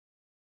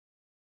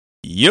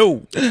Yo.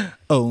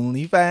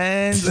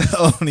 OnlyFans,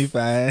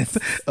 OnlyFans,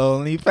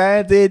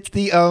 OnlyFans, it's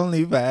the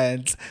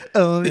OnlyFans.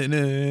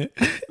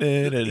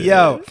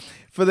 Yo,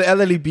 for the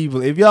elderly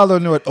people, if y'all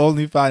don't know what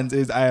OnlyFans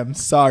is, I am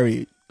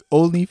sorry.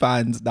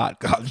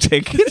 OnlyFans.com.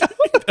 Check it out.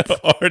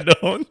 Or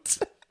don't.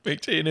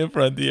 Picture it in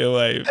front of your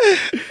wife.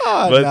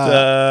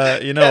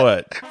 But you know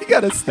what? You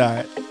gotta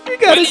start. You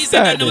gotta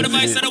start. The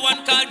voice of the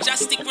one called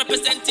Justic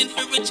representing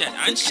for Richard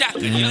and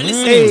Shaq. You're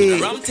listening to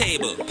the Rum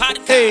Table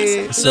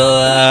podcast.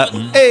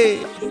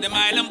 The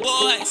Milan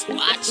boys,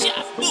 watch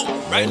out. Boom.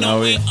 Right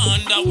now we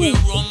under we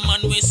rum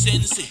and we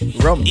sensi.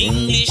 Rum.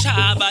 English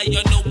harbor,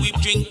 you know we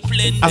drink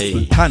plenty.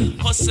 Appleton.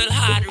 Hustle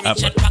hard,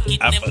 Richard pocket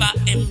never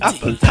empty.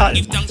 Appleton.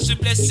 Give thanks to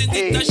blessings,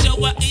 it a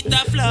shower, it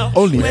a flow.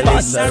 Only Well,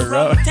 it's a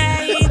Rum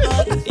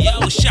Table.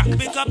 Yo, Shaq,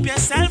 pick up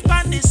yourself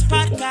on this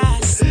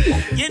podcast.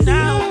 You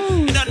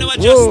don't know what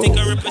Justic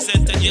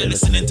representing. You're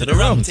listening to the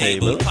Rum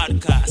Table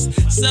podcast.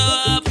 So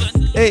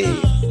open. Hey,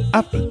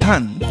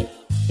 Appleton.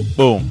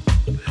 Boom.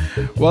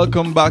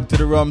 Welcome back to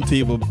the Rum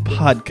Table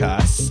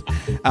podcast.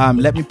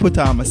 Let me put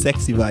on my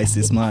sexy voice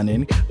this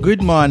morning.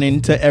 Good morning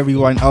to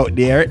everyone out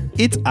there.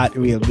 It's at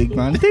Real Big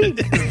Man Thing.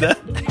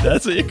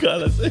 That's what you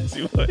call a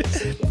sexy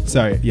voice.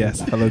 Sorry,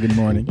 yes. Hello, good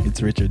morning.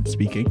 It's Richard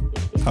speaking.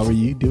 How are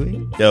you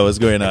doing? Yo, what's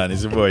going on?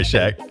 It's your boy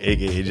Shaq,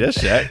 aka Just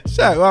Shaq.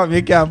 Shaq, well,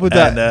 you can't put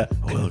that. And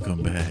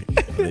welcome back,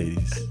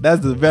 ladies.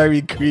 That's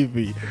very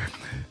creepy.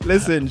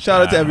 Listen,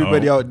 shout out to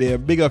everybody out there.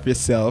 Big up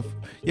yourself.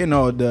 You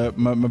know,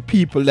 my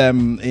people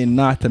them in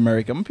North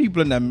America, my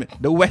people them,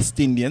 the West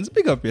Indians,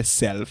 big up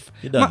yourself.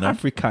 My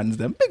Africans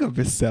them, big up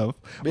yourself.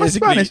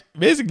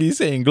 Basically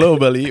saying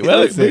globally,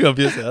 well, big up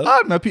yourself.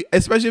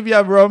 Especially if you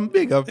have rum,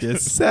 big up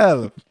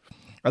yourself.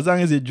 As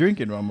long as you're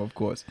drinking rum, of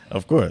course.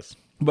 Of course.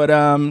 But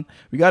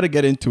we got to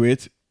get into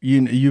it.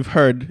 You've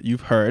heard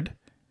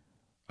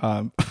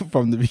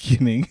from the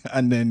beginning,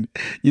 and then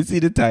you see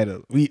the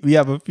title. We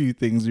have a few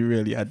things we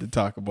really had to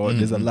talk about. Mm-hmm.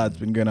 There's a lot's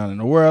been going on in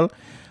the world.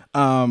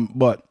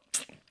 But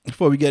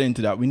before we get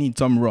into that, we need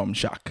some rum,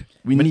 Shaq.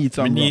 We need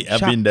some rum. I've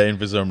been dying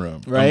for some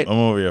rum. Right? I'm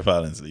over here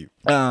falling asleep.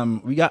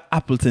 We got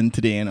Appleton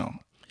today, you know.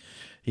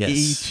 Yes.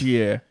 Each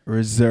year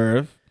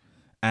reserve.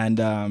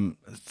 And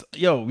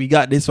we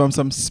got this from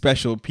some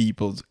special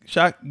people.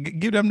 Shaq,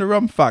 give them the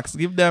rum facts.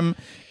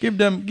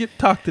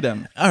 Talk to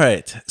them. All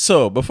right.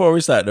 So before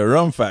we start the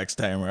rum facts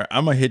timer,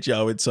 I'm gonna hit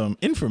y'all with some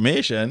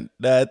information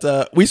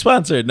that we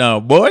sponsored now,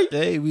 boy.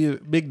 Hey, we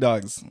big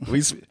dogs.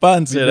 We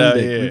sponsored out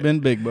here. We've been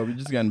big, but we're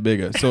just getting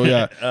bigger. So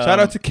yeah, shout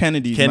out to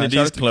Kennedy's.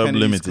 Kennedy's Club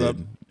Kennedy's Limited.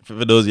 Club.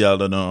 For those of y'all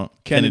don't know,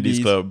 Kennedy's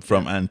Club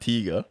from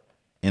Antigua,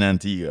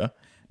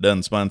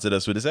 done sponsored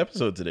us with this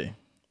episode today.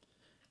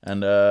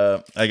 And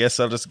I guess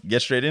I'll just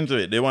get straight into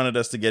it. They wanted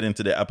us to get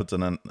into the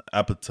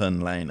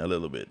Appleton line a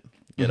little bit.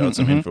 Get out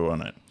some info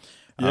on it.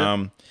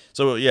 Yeah.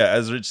 So,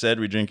 as Rich said,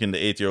 we're drinking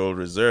the 8-year-old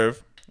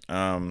reserve.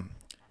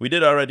 We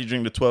did already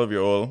drink the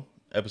 12-year-old,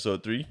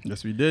 episode 3.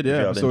 Yes, we did,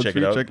 yeah. Episode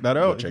 3, check that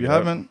out if you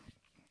haven't.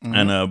 Mm-hmm.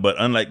 And but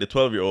unlike the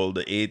 12-year-old,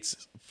 the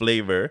 8's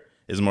flavor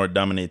is more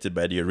dominated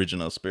by the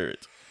original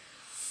spirit.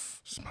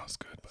 Smells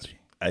good, buddy.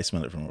 I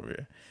smell it from over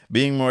here.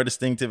 Being more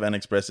distinctive and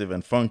expressive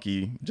and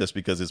funky just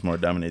because it's more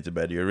dominated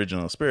by the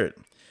original spirit.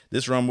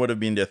 This rum would have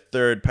been their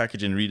third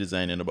packaging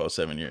redesign in about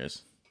 7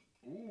 years.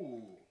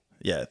 Ooh.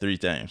 Yeah, 3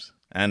 times.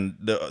 And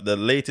the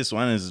latest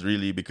one is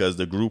really because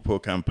the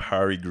Grupo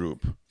Campari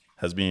group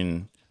has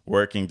been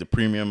working to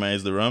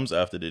premiumize the rums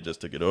after they just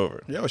took it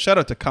over. Yo, shout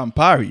out to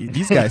Campari.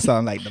 These guys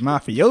sound like the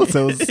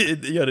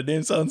mafiosos. Yo, the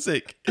name sounds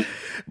sick.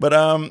 But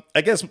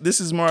I guess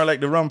this is more like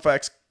the rum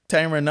facts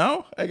timer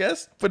now, I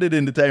guess. Put it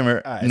in the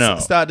timer. Right, now.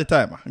 Start the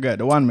timer. Good,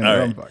 the 1 minute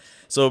rum facts.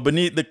 So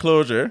beneath the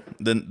closure,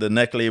 the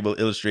neck label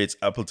illustrates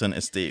Appleton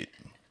Estate,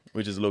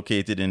 which is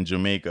located in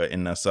Jamaica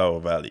in Nassau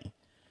Valley.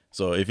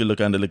 So if you look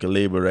on the little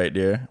label right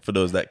there, for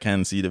those that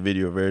can see the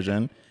video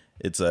version,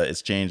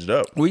 it's changed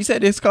up. We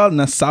said it's called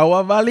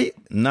Nassau Valley?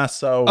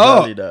 Nassau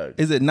Valley, dog.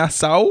 Is it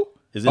Nassau?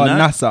 Is it or not?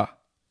 Nassau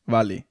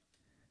Valley?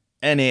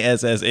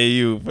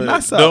 Nassau.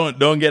 Nassau.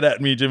 Don't get at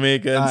me,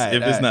 Jamaicans,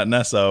 if it's not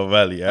Nassau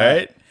Valley, all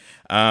right?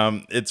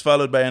 It's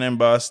followed by an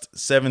embossed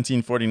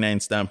 1749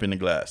 stamp in the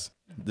glass.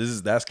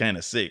 That's kind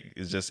of sick.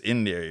 It's just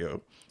in there,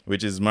 yo,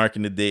 which is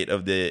marking the date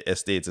of the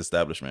estate's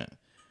establishment.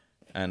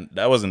 And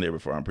that wasn't there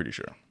before, I'm pretty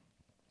sure.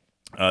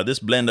 This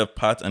blend of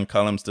pot and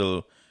column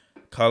still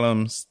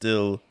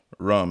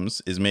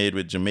rums is made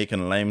with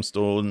Jamaican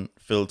limestone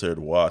filtered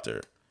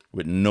water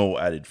with no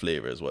added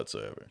flavors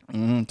whatsoever.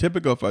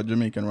 Typical for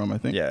Jamaican rum, I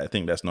think. Yeah, I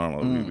think that's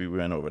normal. We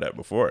went over that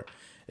before.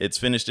 It's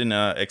finished in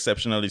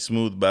exceptionally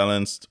smooth,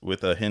 balanced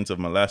with a hint of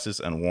molasses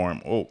and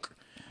warm oak.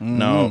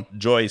 Now,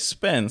 Joy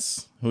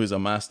Spence, who is a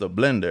master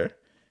blender,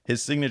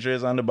 his signature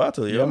is on the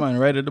bottle. Yeah, man,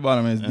 right at the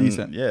bottom is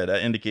decent. Yeah,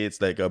 that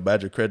indicates like a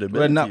badge of credibility.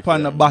 Well, not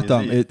on the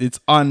bottom. It's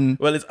on.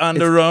 Well, it's on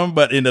the rum,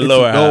 but in the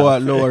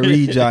lower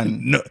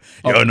region.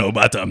 no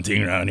bottom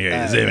thing around here.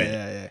 You see me?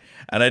 Yeah.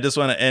 And I just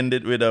want to end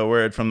it with a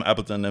word from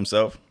Appleton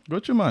themselves. Go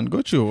through, man.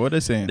 Go through. What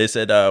they saying? They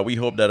said, we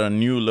hope that our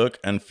new look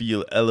and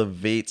feel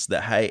elevates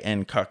the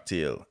high-end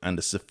cocktail and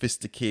the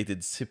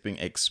sophisticated sipping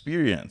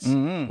experience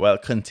while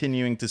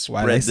continuing to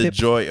spread the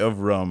joy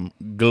of rum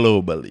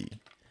globally.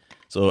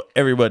 So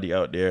everybody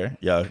out there,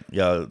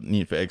 y'all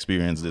need to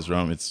experience this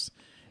rum. It's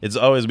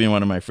always been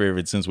one of my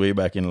favorites since way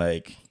back in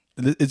like...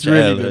 It's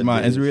really good,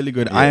 man. It's really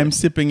good. Yeah. I am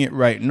sipping it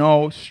right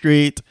now,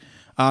 straight.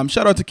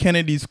 Shout out to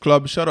Kennedy's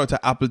Club. Shout out to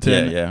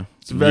Appleton. Yeah.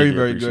 It's very,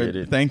 very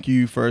good. Thank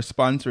you for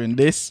sponsoring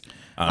this.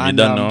 You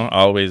don't know.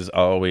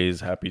 Always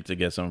happy to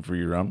get some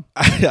free rum.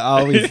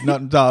 Always,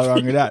 nothing all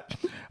wrong with that.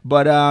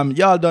 But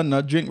y'all don't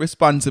know. Drink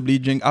responsibly.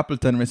 Drink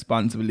Appleton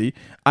responsibly.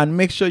 And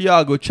make sure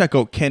y'all go check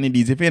out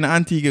Kennedy's. If you're in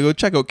Antigua, go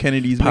check out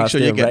Kennedy's. Make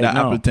sure you get that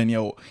Appleton,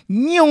 yo.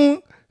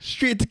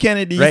 Straight to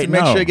Kennedy's.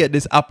 Make sure you get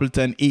this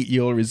Appleton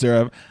 8-year-old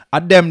reserve.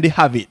 At them, they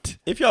have it.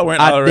 If y'all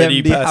weren't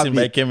already passing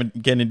by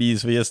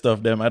Kennedy's for your stuff,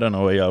 I don't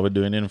know what y'all were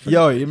doing in front.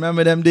 Yo, you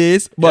remember them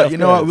days? But you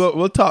know what?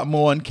 We'll talk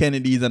more on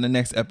Kennedy's on the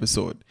next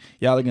episode.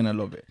 Y'all are gonna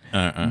love it.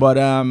 But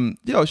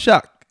yo,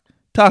 Shaq,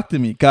 talk to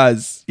me,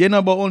 cause you know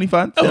about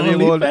OnlyFans. Have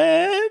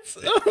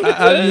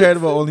you heard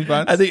about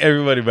OnlyFans? I think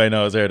everybody by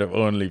now has heard of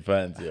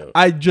OnlyFans, yo.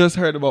 I just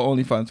heard about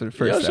OnlyFans for the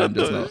first time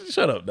just now.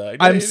 Shut up, dog.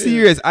 I'm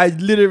serious. I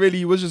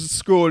literally was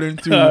just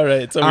scrolling through. All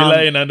right, so we're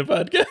lying on the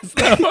podcast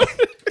now.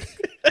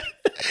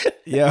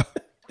 Yeah.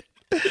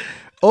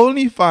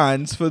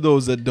 OnlyFans, for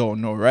those that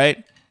don't know,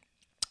 right?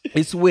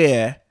 It's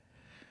where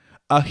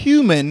a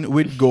human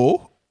would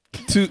go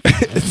to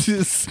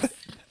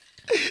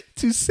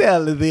to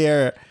sell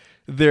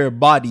their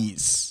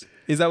bodies.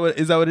 Is that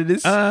what it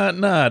is?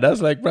 Nah,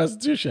 that's like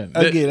prostitution.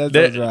 Okay,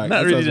 that's right.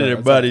 Not really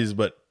their bodies,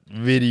 but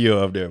video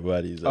of their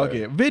bodies.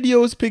 Okay,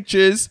 videos,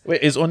 pictures.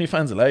 Wait, is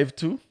OnlyFans live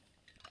too?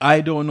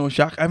 I don't know,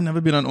 Shaq. I've never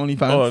been on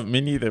OnlyFans. Oh,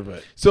 me neither.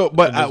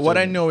 But what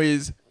I know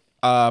is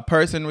a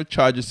person would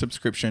charge a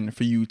subscription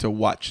for you to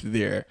watch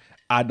their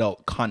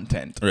adult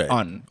content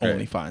on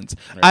OnlyFans.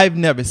 Right. I've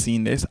never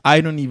seen this.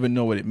 I don't even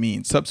know what it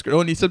means.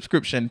 Only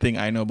subscription thing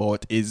I know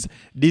about is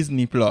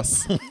Disney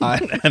Plus and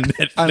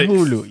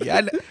Hulu.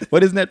 Yeah,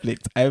 what is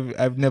Netflix?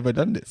 I've never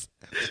done this.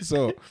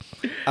 So,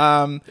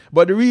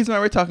 but the reason why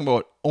we're talking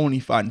about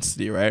OnlyFans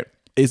today, right,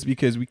 is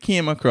because we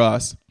came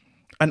across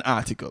an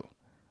article.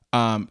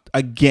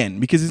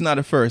 Again, because it's not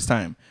the first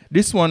time.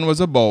 This one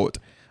was about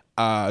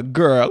a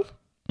girl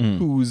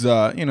who's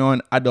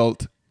an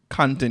adult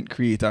content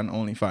creator on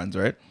OnlyFans,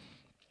 right?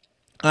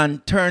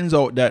 And turns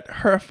out that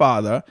her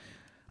father,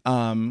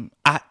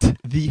 at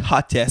the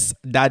hottest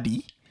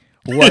daddy,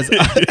 was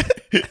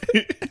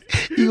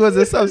he was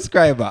a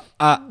subscriber,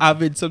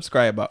 avid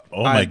subscriber.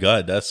 Oh my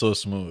God, that's so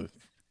smooth.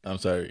 I'm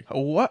sorry.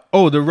 What?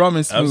 Oh, the rum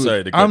is smooth. I'm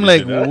sorry. I'm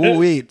like, whoa,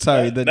 wait,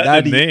 sorry. The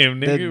daddy,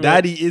 the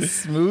daddy is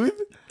smooth.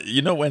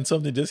 You know when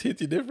something just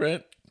hits you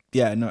different?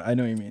 Yeah, no, I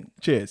know what you mean.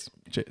 Cheers,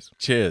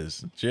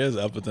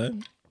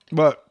 Appleton.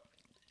 But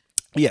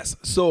yes,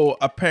 so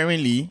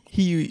apparently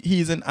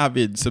he's an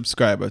avid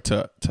subscriber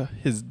to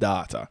his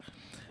daughter.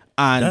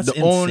 And that's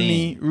the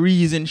only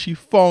reason she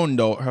found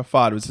out her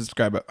father was a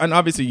subscriber, and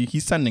obviously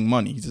he's sending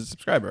money, he's a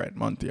subscriber, right,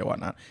 monthly or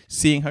whatnot,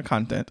 seeing her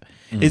content,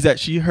 is that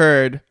she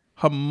heard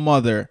her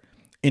mother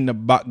in the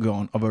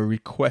background of a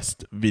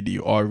request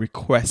video or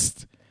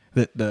request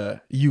that the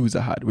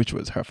user had, which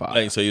was her father.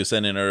 Like, so you're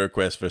sending a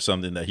request for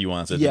something that he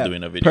wants her to do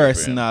in a video.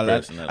 Personal.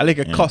 Like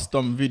a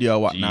custom video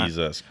or whatnot.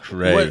 Jesus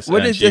Christ.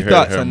 What is your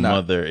thoughts on that? Her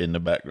mother in the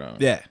background.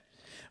 Yeah.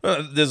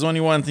 Well, there's only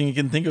one thing you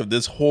can think of.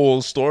 This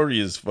whole story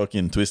is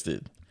fucking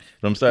twisted.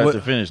 From start to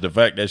finish. The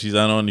fact that she's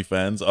on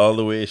OnlyFans all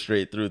the way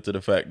straight through to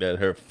the fact that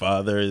her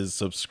father is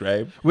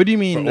subscribed. What do you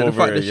mean the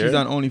fact that she's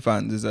on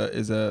OnlyFans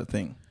is a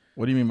thing?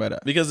 What do you mean by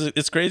that? Because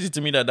it's crazy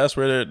to me that that's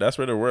where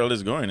the world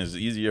is going. It's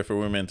easier for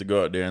women to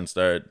go out there and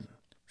start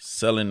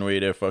selling away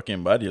their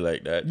fucking body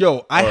like that.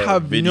 Yo, I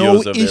have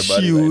no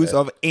issues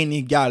of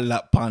any gal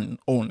that on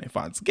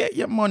OnlyFans. Get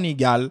your money,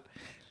 gal.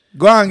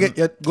 Go and get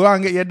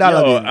your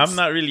dollar bills. I'm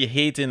not really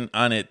hating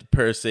on it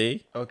per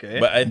se. Okay.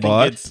 But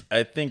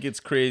I think it's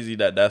crazy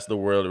that that's the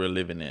world we're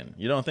living in.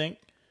 You don't think?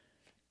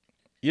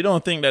 You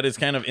don't think that it's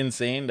kind of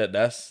insane that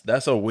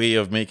that's a way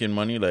of making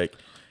money? Like,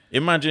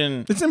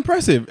 imagine. It's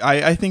impressive.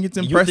 I think it's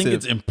impressive. You think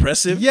it's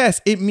impressive?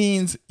 Yes, it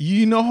means,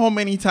 you know how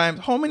many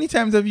times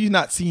have you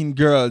not seen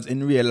girls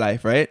in real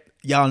life, right?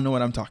 Y'all know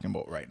what I'm talking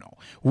about right now.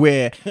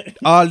 Where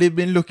all they've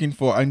been looking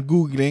for and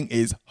Googling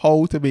is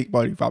how to make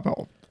money from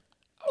home.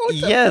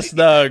 Yes,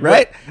 dog.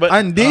 Right?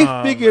 And they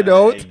figured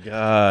out,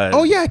 God.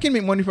 oh yeah, I can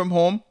make money from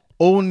home.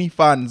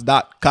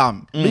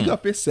 Onlyfans.com. Big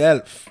up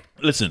yourself.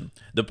 Listen,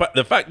 the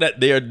fact that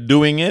they are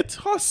doing it,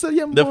 hustle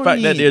your money. The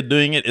fact that they're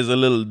doing it is a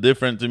little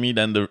different to me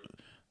than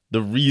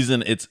the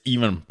reason it's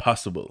even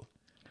possible.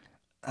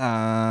 Okay,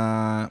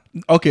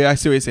 I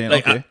see what you're saying.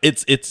 Like, okay.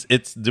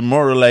 It's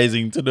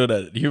demoralizing to know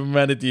that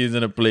humanity is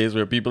in a place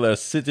where people are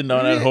sitting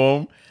down at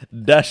home,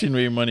 dashing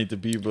away money to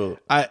people.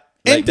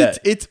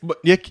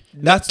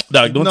 That's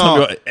dog. Don't tell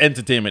me about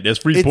entertainment. There's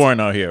free porn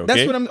out here. Okay?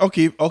 That's what I'm.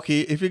 Okay.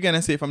 If you're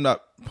gonna say from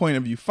that point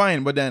of view,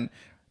 fine. But then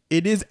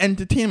it is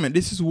entertainment.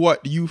 This is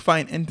what you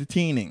find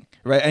entertaining.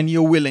 right? And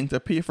you're willing to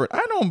pay for it.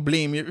 I don't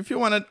blame you. If you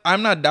want to,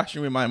 I'm not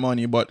dashing with my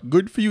money, but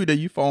good for you that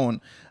you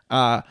found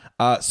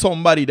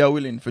somebody that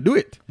willing to do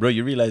it. Bro,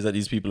 you realize that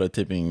these people are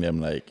tipping them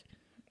like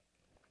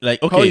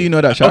okay. How you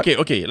know that, Shaq?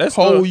 Okay, let's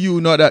How go.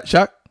 you know that,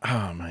 Shaq?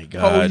 Oh my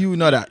God. How you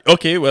know that?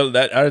 Okay, well,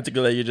 that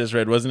article that you just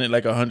read, wasn't it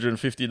like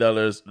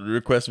 $150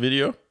 request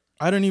video?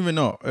 I don't even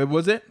know.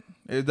 Was it?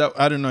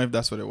 I don't know if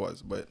that's what it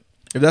was, but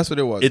if that's what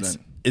it was, then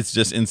it's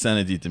just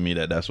insanity to me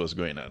that that's what's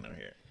going on out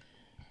here.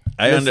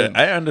 Listen.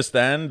 I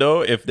understand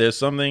though if there's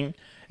something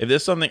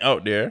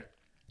out there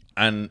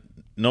and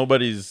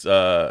nobody's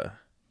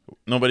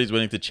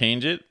willing to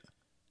change it,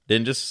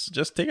 then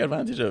just take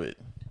advantage of it.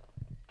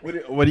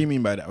 What do you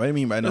mean by that? What do you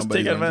mean by Let's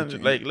take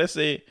advantage. Like let's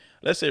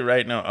say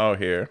right now out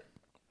here,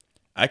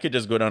 I could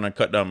just go down and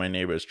cut down my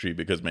neighbor's tree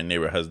because my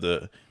neighbor has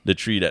the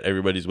tree that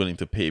everybody's willing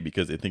to pay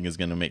because they think it's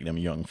gonna make them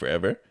young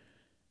forever.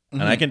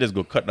 And I can just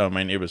go cut down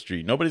my neighbor's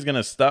tree. Nobody's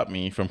gonna stop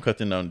me from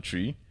cutting down the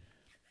tree,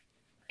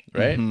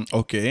 right?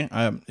 Okay,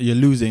 you're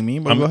losing me.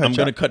 But I'm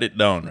gonna cut it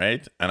down,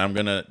 right? And I'm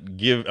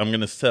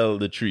gonna sell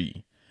the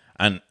tree,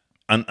 and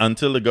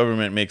until the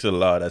government makes a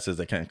law that says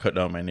I can't cut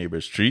down my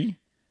neighbor's tree.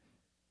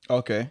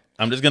 Okay,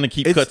 I'm just gonna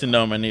keep cutting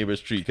down my neighbor's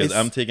tree because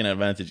I'm taking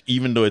advantage,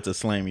 even though it's a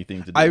slimy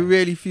thing to do. I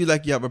really feel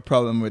like you have a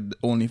problem with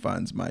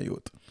OnlyFans, my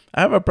youth.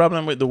 I have a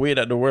problem with the way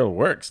that the world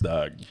works,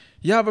 dog.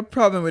 You have a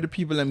problem with the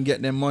people that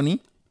get their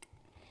money.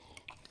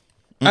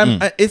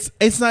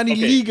 It's not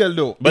illegal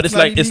though. But it's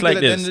like this.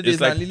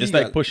 It's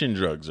like pushing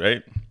drugs,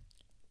 right?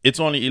 It's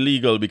only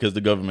illegal because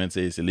the government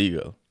says it's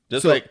illegal.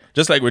 Just like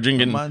we're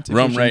drinking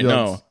rum right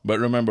now. But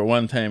remember,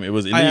 one time it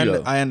was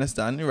illegal. I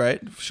understand,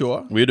 right?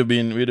 Sure. We'd have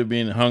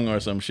been hung or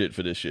some shit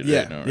for this shit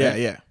right now, right?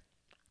 Yeah.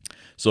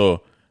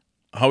 So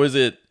how is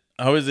it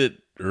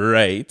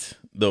right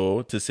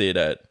though to say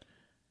that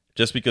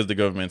just because the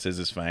government says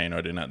it's fine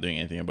or they're not doing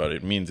anything about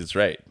it means it's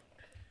right?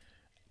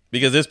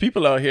 Because there's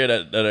people out here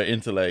that are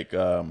into like they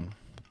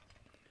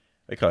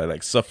call it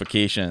like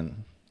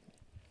suffocation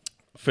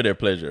for their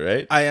pleasure,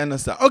 right? I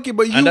understand. Okay,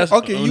 but No.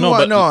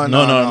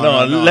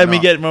 no. Let me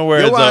get my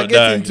words out,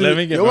 dog.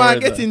 You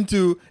want to get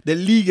into the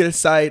legal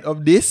side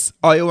of this,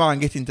 or you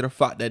want to get into the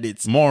fact that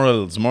it's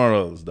morals,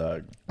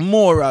 dog.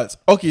 Morals.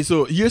 Okay,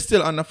 so you're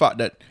still on the fact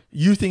that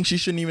you think she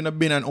shouldn't even have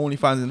been on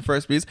OnlyFans in the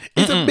first place.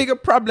 It's a bigger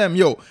problem,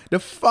 yo. The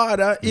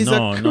father is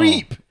a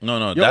creep.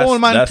 No.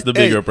 That's the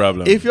bigger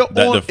problem.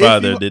 The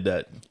father did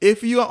that.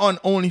 If you're on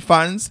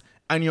OnlyFans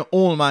and your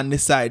old man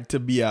decide to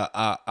be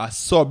a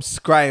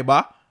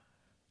subscriber,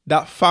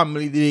 that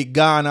family they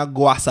gonna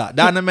guasa.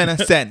 That don't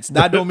make sense.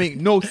 That don't make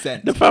no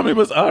sense. The family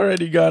was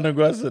already gonna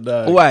guasa,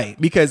 dog. Why?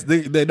 Because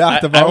the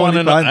daughter of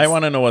OnlyFans. I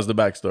want to know what's the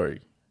backstory.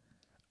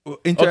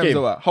 In terms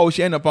of what? How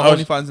she ended up on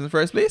OnlyFans in the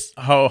first place?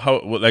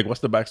 What's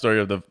the backstory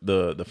of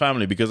the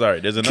family? Because all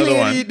right, there's another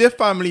Clearly, one. the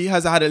family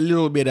has had a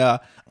little bit of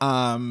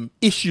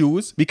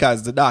issues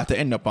because the daughter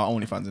ended up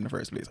on OnlyFans in the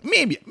first place.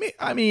 Maybe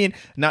I mean,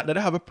 not that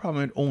I have a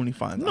problem with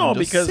OnlyFans. No,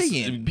 because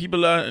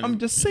people are. I'm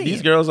just saying.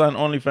 These girls on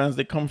OnlyFans,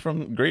 they come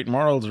from great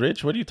morals,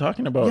 Rich. What are you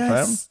talking about,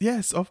 fam?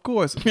 Yes, of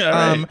course.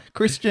 Right.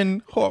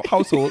 Christian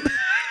household.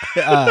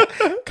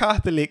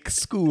 Catholic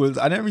schools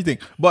and everything,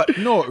 but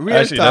no, real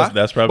actually talk.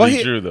 That's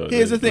probably true though.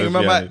 Here's the thing.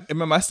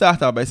 Remember, I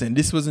started out by saying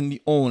this wasn't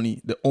the only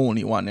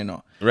one, you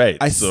know.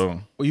 Right. So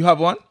you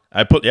have one.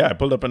 I pulled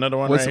up another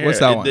one. What's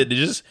that one?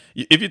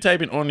 If you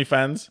type in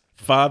OnlyFans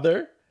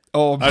father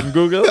on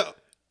Google,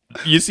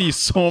 you see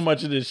so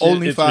much of this shit.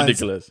 OnlyFans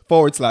it's ridiculous.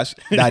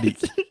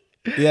 /daddy.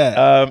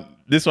 Yeah.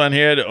 This one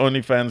here, the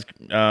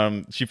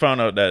OnlyFans. She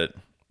found out that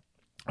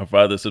her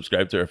father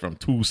subscribed to her from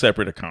 2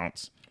 separate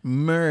accounts.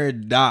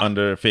 Murder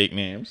under fake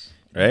names,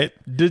 right?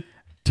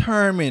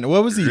 Determined.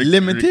 What was he?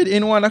 Limited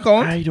in one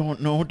account? I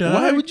don't know, dog.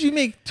 Why would you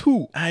make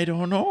 2? I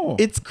don't know.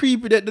 It's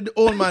creepy that the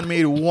old man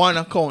made 1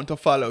 account to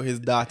follow his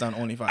daughter on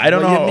OnlyFans. I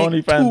don't know how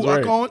OnlyFans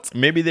work. Accounts?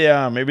 Maybe they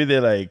are. Maybe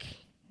they're like,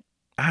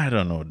 I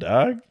don't know,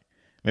 dog.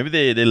 Maybe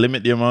they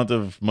limit the amount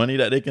of money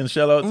that they can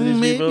shell out to these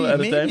people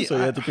at a time, so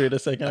you have to create a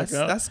second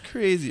account. That's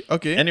crazy.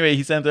 Okay. Anyway,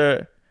 he sent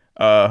her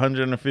a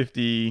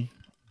 $150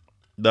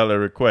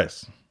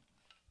 request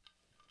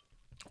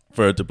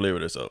for her to play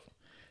with herself.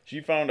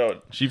 She found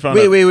out.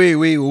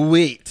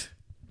 Wait.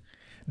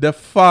 The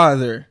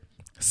father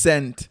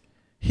sent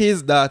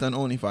his daughter on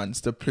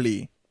OnlyFans to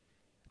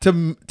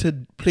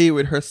play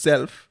with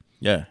herself.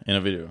 Yeah, in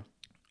a video.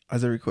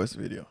 As a request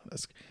video.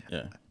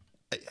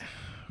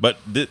 But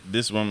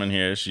this woman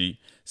here, she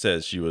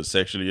says she was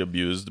sexually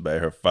abused by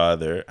her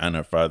father and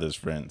her father's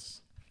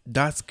friends.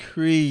 That's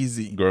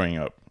crazy. Growing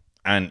up.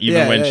 And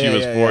even when she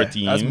was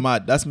 14.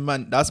 That's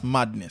mad. That's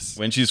madness.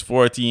 When she's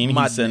 14,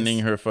 he's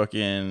sending her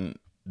fucking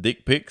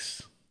dick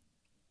pics.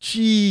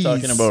 Jeez.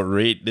 Talking about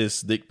rate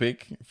this dick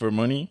pic for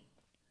money.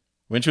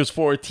 When she was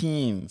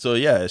 14. So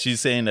yeah,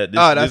 she's saying that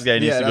this guy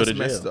needs to go to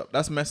jail.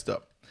 That's messed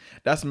up.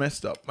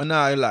 And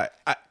now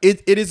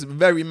it is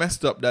very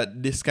messed up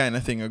that this kind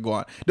of thing are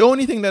going on. The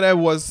only thing that I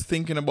was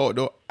thinking about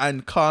though,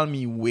 and call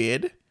me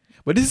weird,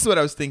 but this is what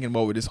I was thinking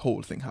about with this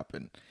whole thing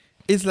happened.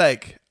 It's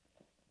like,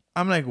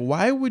 I'm like,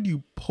 why would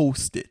you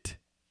post it?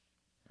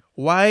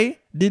 why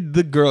did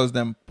the girls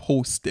then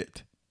post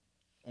it?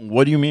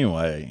 What do you mean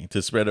why?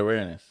 To spread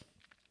awareness?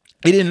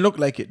 It didn't look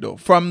like it though.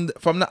 From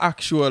the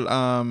actual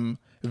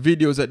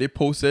videos that they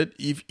posted,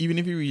 even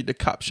if you read the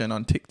caption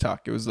on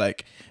TikTok, it was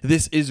like,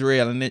 "This is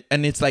real,"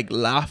 and it's like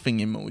laughing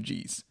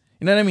emojis.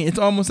 You know what I mean? It's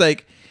almost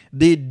like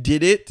they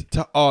did it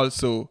to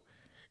also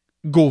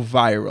go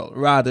viral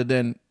rather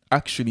than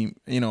actually,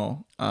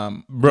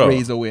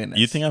 raise awareness.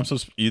 You think I'm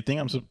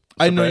surprised?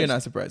 I know you're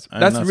not surprised.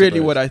 That's not really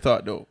surprised. What I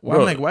thought though. Well,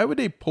 I'm like, why would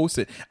they post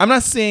it? I'm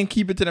not saying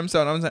keep it to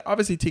themselves. I'm saying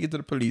obviously take it to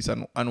the police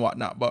and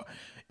whatnot. But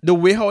the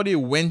way how they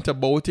went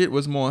about it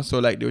was more so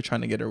like they were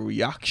trying to get a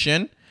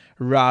reaction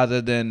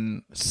rather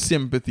than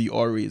sympathy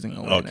or raising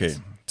awareness. Okay.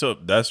 So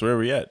that's where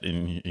we at.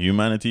 In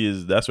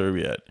humanity that's where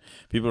we at.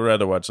 People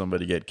rather watch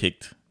somebody get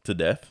kicked to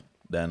death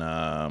than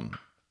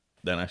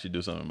actually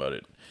do something about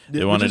it.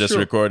 They want to just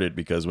record it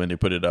because when they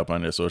put it up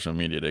on their social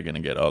media, they're gonna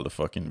get all the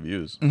fucking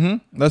views.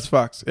 Mm-hmm. That's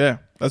facts. Yeah,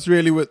 that's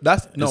really what.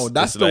 That's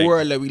the like,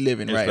 world that we live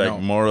in right now.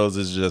 Morals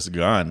is just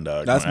gone,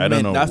 dog. I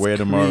don't know where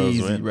the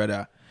morals went.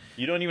 Brother.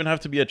 You don't even have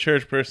to be a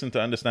church person to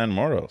understand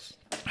morals.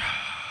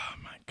 Oh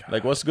my god!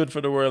 Like what's good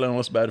for the world and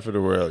what's bad for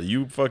the world.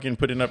 You fucking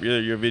putting up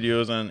your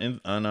videos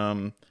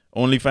on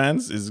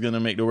OnlyFans is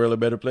gonna make the world a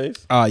better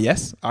place.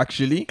 Yes,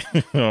 actually.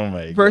 Oh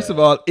my god! First of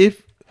all,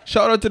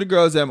 shout out to the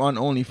girls on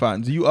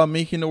OnlyFans. You are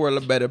making the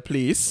world a better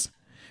place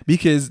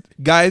because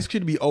guys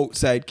could be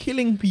outside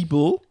killing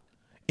people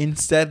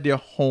instead they're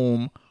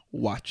home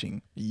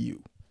watching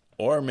you.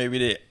 Or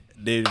maybe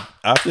they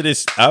after they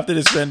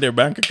spend their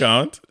bank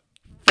account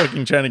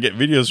fucking trying to get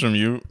videos from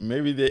you,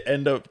 maybe they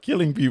end up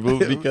killing people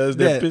because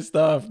they're pissed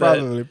off.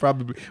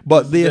 Probably.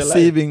 But they are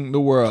saving the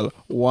world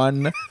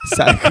one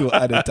cycle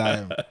at a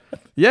time.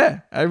 Yeah,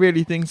 I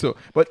really think so.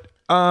 But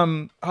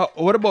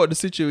what about the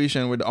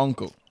situation with the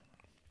uncle?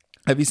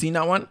 Have you seen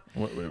that one?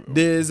 Wait.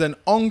 There's an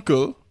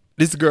uncle.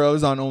 This girl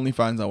is on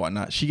OnlyFans and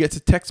whatnot. She gets a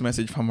text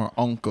message from her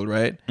uncle,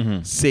 right?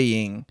 Mm-hmm.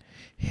 Saying,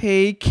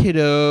 "Hey,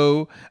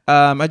 kiddo,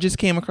 I just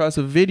came across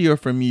a video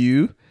from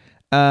you.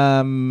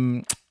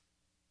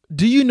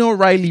 Do you know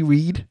Riley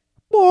Reid?"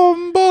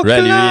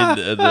 Riley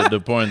Reid,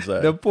 the porn star.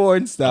 The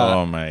porn star.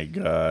 Oh, my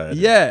God.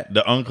 Yeah.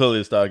 The uncle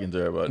is talking to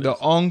her about this.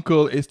 The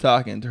uncle is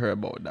talking to her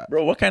about that.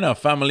 Bro, what kind of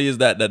family is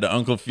that the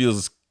uncle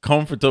feels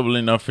comfortable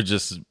enough for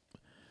just...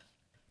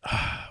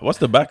 What's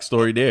the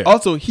backstory there?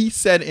 Also, he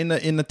said in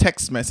the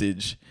text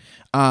message,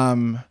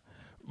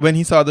 when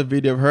he saw the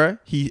video of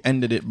her, he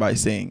ended it by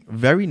saying,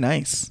 "Very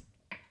nice."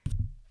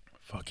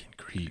 Fucking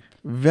creep.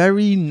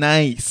 Very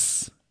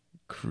nice.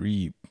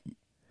 Creep.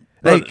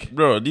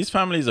 Bro, these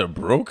families are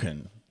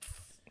broken.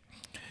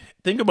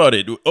 Think about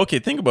it. Okay,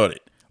 think about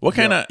it. What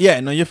kind of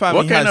your family?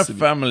 What kind of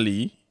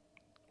family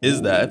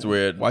is that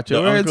where watch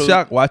your words,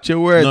 Shaq? Watch your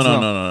words.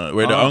 No.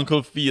 Where the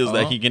uncle feels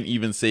like he can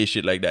even say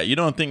shit like that. You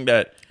don't think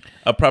that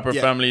a proper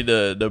family,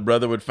 the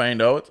brother would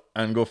find out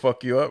and go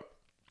fuck you up?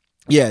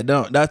 Yeah,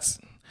 no, that's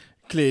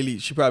clearly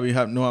she probably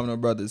have no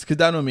brothers because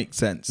that don't make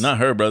sense. Not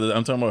her brother.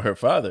 I'm talking about her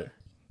father.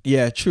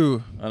 Yeah,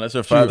 true. Unless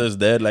her father's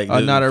dead, like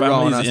not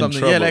around or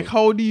something. Yeah, like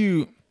how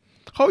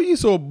are you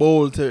so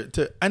bold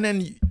to? And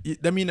then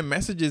the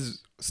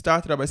messages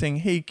started out by saying,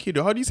 "Hey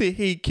kiddo." How do you say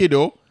 "Hey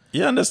kiddo"?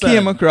 You understand?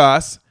 Came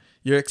across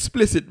your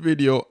explicit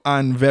video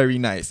and very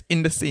nice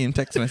in the same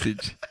text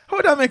message.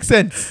 How that make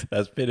sense?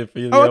 That's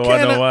pedophilia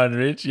 101,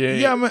 Rich.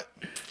 You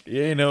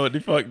ain't know what the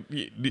fuck.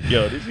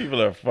 Yo, these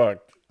people are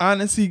fucked.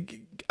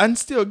 Honestly, and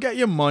still get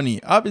your money.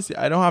 Obviously,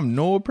 I don't have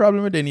no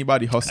problem with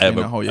anybody hustling. I have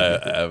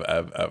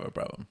a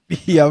problem.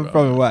 You have a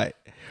problem? Why?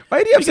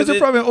 Why do you have such a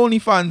problem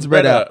with OnlyFans,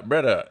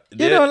 brother?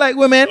 You don't like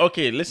women?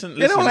 Okay, listen.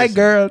 You don't like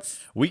girls.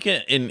 We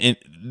can. In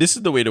this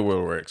is the way the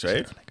world works,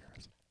 right?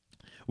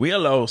 We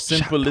allow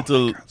simple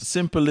little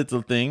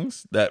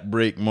things that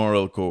break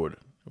moral code.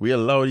 We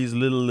allow these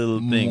little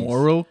things.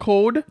 Moral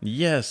code?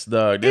 Yes,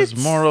 dog. There's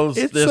morals.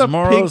 It's there's a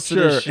morals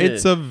picture. To this shit.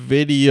 It's a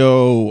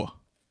video.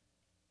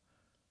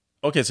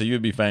 Okay, so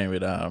you'd be fine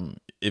with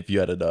if you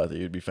had a daughter,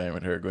 you'd be fine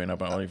with her going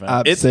up on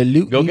OnlyFans.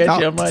 Absolutely. Go get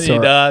your money,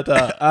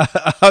 daughter.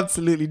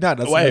 Absolutely not.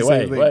 That's why?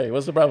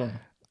 What's the problem?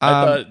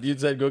 I thought you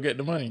said go get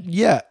the money.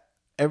 Yeah.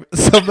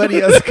 Somebody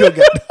else go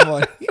get the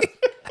money.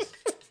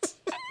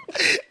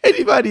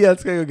 Anybody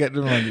else can go get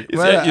the money. You see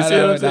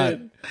what I'm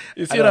saying?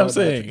 You see what I'm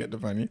saying? Get the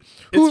money.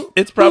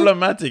 It's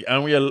problematic,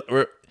 and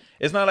we're.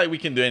 It's not like we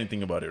can do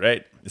anything about it,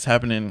 right? It's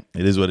happening.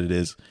 It is what it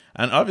is,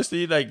 and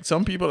obviously, like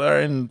some people are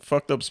in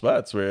fucked up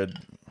spots where.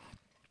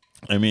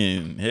 I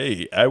mean,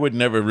 hey, I would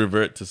never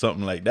revert to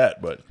something like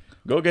that, but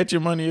go get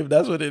your money if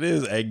that's what it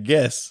is, I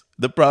guess.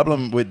 The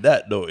problem with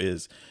that, though,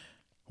 is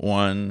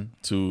 1,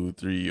 2,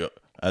 3.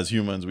 As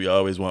humans, we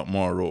always want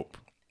more rope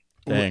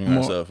to hang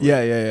ourselves with.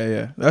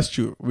 Yeah. That's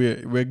true.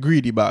 We're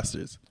greedy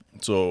bastards.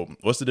 So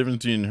what's the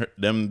difference between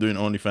them doing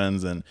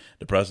OnlyFans and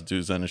the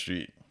prostitutes on the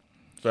street?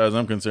 As far as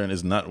I'm concerned,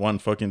 it's not one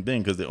fucking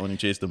thing because they only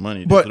chase the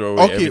money. They throw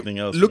away everything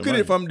else. Look at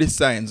it from this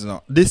side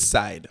now. This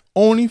side.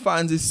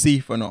 OnlyFans is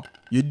safer now.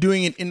 You're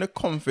doing it in the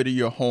comfort of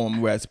your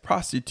home, whereas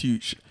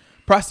prostitution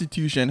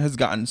has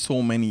gotten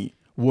so many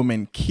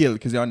women killed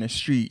because they're on the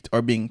street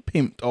or being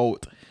pimped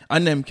out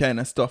and them kind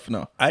of stuff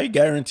now. I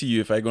guarantee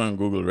you, if I go on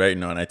Google right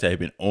now and I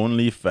type in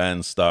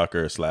OnlyFans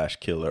stalker /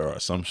 killer or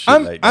some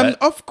shit like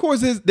that. Of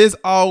course, there's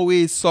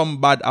always some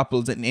bad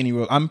apples in any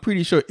world. I'm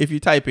pretty sure if you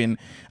type in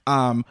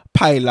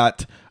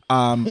pilot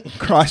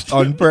crashed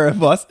on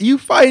purpose, you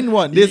find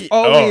one. There's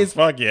always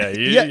fuck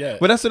yeah.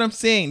 But that's what I'm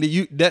saying.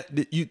 You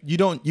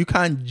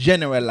can't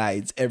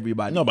generalize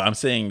everybody. No, but I'm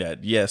saying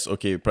that yes,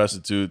 okay,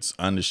 prostitutes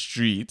on the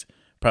street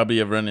probably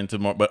have run into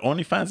more, but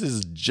OnlyFans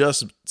is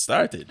just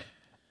started.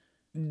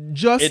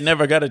 It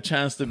never got a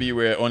chance to be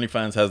where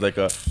OnlyFans has like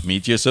a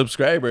meet your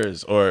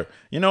subscribers or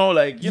know what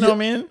I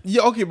mean?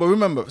 Yeah, okay, but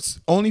remember,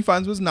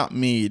 OnlyFans was not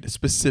made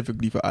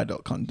specifically for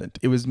adult content.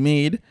 It was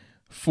made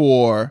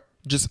for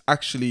just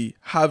actually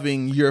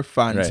having your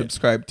fans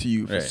subscribe to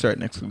you for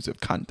certain exclusive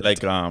content. Like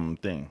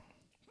thing.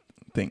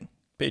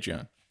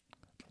 Patreon.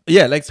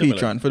 Yeah, like similar.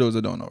 Patreon for those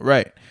who don't know.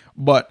 Right.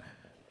 But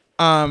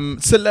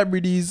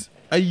celebrities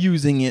are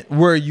using it.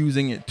 We're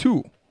using it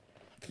too.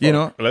 You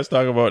know? Let's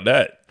talk about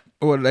that.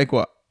 Or like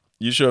what?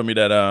 You showed me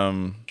that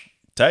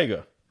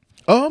Tiger.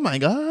 Oh my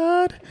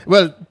God.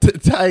 Well,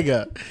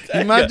 Tiger.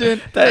 Imagine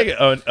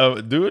Tiger,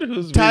 dude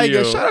who's Tiger.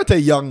 video. Shout out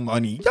to Young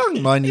Money.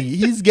 Young Money.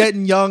 He's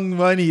getting young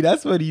money.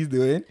 That's what he's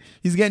doing.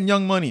 He's getting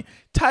young money.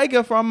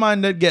 Tiger from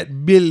man that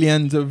get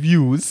billions of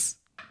views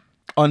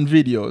on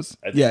videos.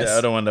 I think the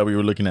other one that we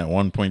were looking at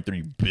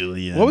 1.3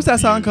 billion. What was that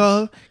song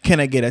called? Can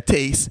I get a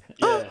taste?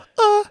 Yeah.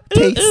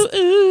 Taste. Ooh,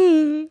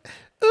 ooh,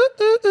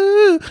 ooh,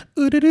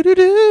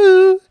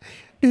 ooh.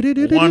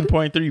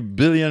 1.3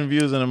 billion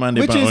views on a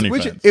Monday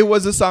which it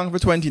was a song for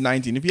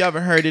 2019. If you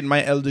haven't heard it,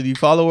 my elderly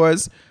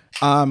followers,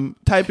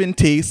 type in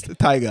Taste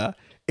Tiger.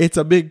 It's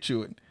a big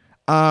tune.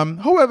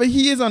 However,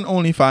 he is on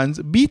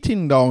OnlyFans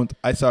beating down.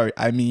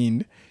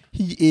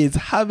 He is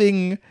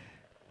having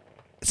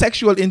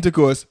sexual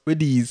intercourse with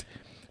these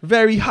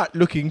very hot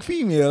looking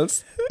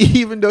females,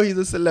 even though he's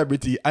a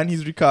celebrity and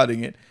he's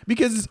recording it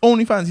because it's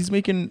OnlyFans.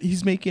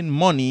 He's making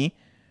money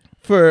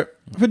for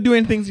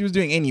doing things he was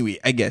doing anyway,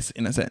 I guess,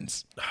 in a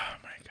sense. Oh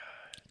my God.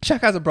 Shaq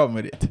has a problem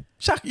with it.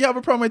 Shaq, you have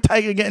a problem with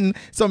Tiger getting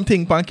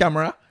something on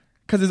camera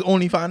because it's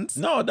OnlyFans?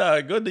 No,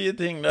 dog. What do you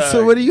think, dog?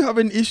 So what do you have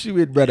an issue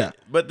with, brother?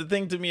 But the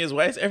thing to me is,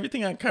 why is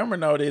everything on camera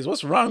nowadays?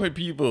 What's wrong with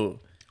people?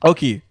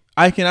 Okay,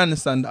 I can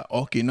understand that.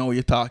 Okay, now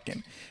you're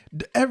talking.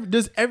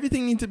 Does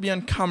everything need to be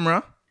on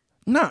camera?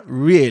 Not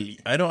really.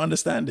 I don't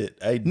understand it.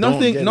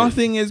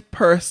 Nothing is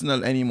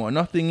personal anymore.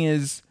 Nothing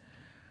is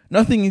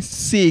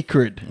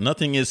sacred.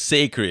 Nothing is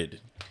sacred.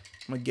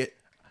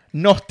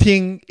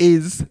 Nothing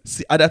is.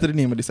 That's the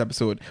name of this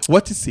episode.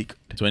 What is sacred?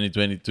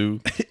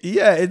 2022.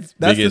 Yeah, that's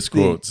biggest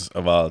quotes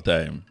of all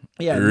time.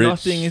 Yeah, Rich,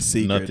 nothing is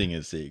sacred. Nothing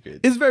is sacred.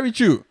 It's very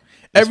true.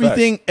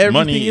 Everything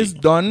is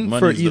done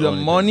for either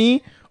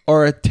money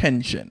or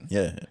attention.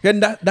 Yeah.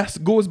 And that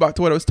goes back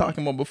to what I was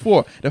talking about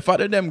before. The fact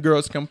that them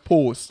girls can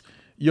post,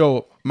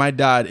 yo, my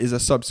dad is a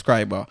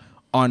subscriber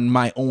on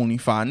my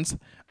OnlyFans.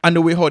 And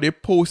the way how they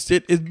post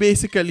it is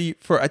basically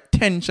for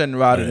attention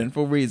rather than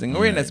for raising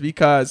awareness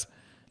because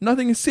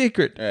nothing is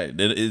sacred. Right.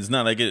 It's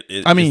not like it.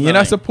 You're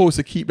not supposed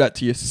to keep that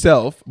to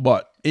yourself,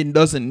 but it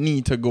doesn't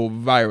need to go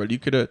viral. You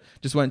could have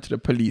just went to the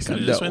police and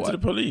just went to the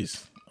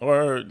police.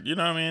 Or, you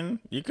know what I mean?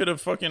 You could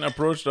have fucking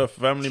approached a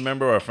family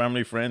member or a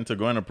family friend to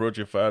go and approach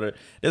your father.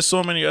 There's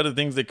so many other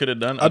things they could have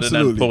done other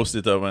than post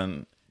it up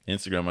on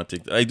Instagram or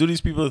TikTok. Like, do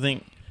these people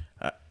think...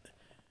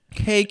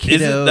 Hey, kiddo.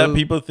 Is it that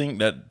people think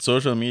that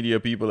social media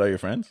people are your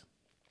friends?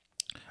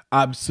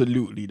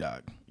 Absolutely,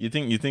 dog. You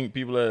think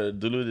people are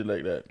deluded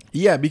like that?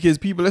 Yeah, because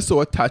people are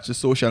so attached to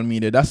social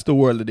media. That's the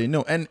world that they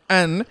know.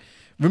 And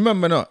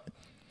remember now,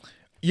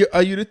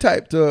 are you the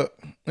type to,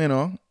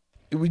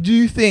 do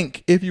you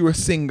think if you were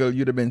single,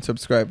 you'd have been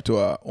subscribed to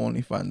a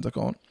OnlyFans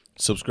account?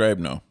 Subscribe,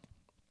 no.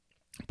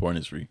 Porn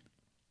is free.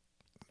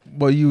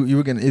 Well, you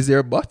were is there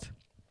a but?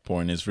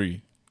 Porn is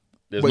free.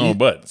 There's no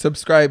but.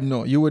 Subscribe,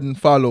 no. You wouldn't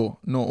follow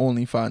no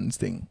OnlyFans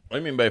thing. What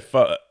do you mean by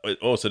follow?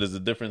 Oh, so there's a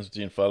difference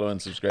between follow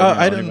and subscribe?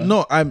 I don't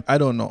know. I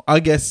don't know. I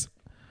guess.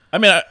 I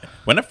mean,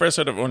 when I first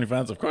heard of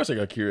OnlyFans, of course I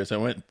got curious. I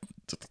went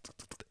to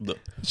the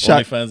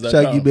OnlyFans.com.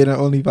 Shaggy been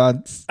on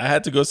OnlyFans. I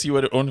had to go see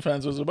what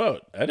OnlyFans was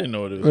about. I didn't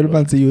know what it was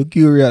about. So you were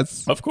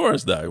curious. Of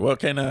course, dog. What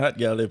kind of hot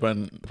girl live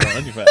on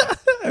OnlyFans?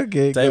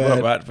 Okay, type of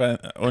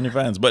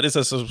OnlyFans, but it's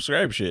a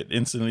subscribe shit.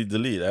 Instantly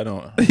delete. I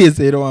don't. Yes,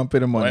 you don't want to pay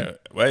the money.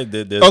 Why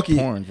did there's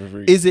porn for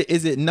free? Is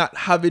it not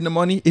having the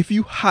money? If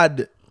you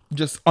had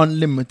just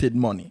unlimited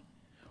money,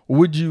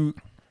 would you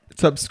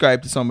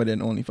subscribe to somebody on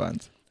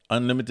OnlyFans?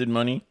 Unlimited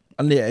money?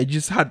 And yeah, you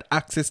just had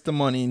access to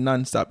money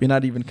nonstop. You're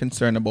not even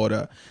concerned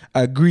about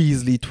a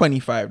greasy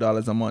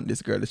 $25 a month.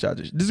 This girl is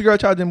charging. This girl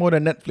charging more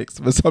than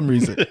Netflix for some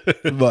reason.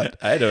 But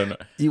I don't know.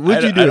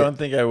 Would you do it? I don't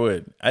think I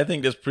would. I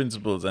think there's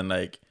principles and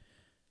like.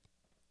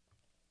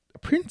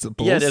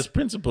 Principles? Yeah, there's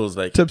principles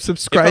like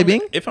subscribing.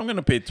 If I'm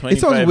gonna pay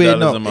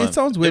 $25 a month, it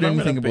sounds weird when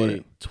you think about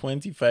it.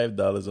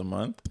 $25 a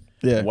month.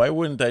 Yeah. Why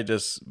wouldn't I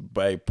just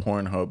buy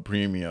Pornhub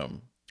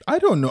Premium? I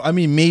don't know. I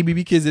mean, maybe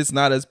because it's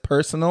not as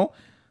personal.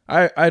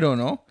 I don't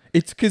know.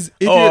 It's because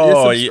if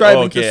you're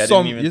subscribing okay. to I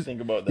didn't even think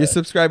about that. You're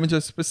subscribing to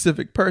a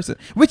specific person,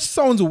 which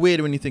sounds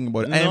weird when you think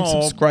about it. I am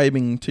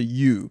subscribing to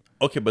you.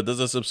 Okay, but does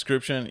a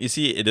subscription? You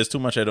see, there's too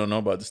much I don't know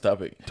about this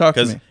topic. Talk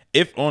to me.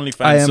 If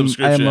OnlyFans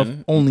subscription, I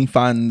am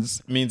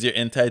OnlyFans means you're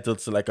entitled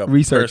to like a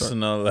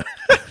personal.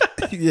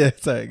 Yeah,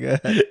 sorry. Go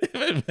ahead. If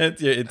it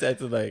meant you're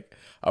entitled to like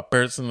a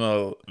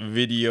personal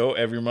video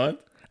every month,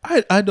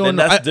 I don't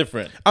know. That's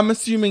different. I'm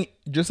assuming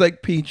just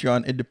like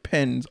Patreon, it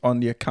depends on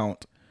the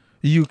account.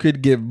 You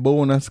could give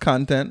bonus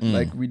content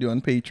like we do on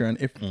Patreon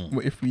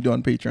if we do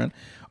on Patreon,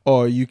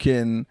 or you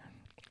can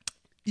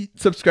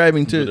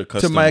subscribing to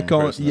my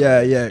account.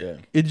 Yeah.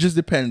 It just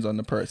depends on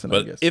the person.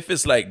 But I guess if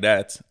it's like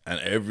that and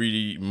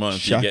every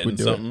month you're getting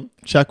something,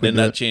 then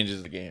that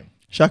changes the game.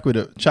 Shaq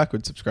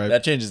would subscribe.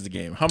 That changes the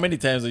game. How many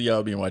times have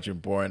y'all been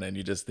watching porn and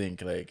you just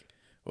think like,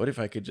 what if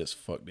I could just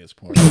fuck this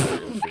porn?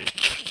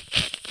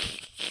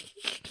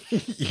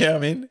 Yeah, I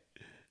mean.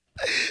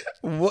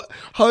 What?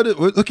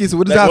 Okay, so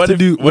what does that have to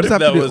do? What does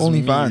that have to do with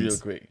OnlyFans? Real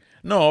quick.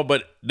 No,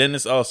 but then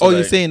it's also. Oh,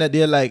 you're saying that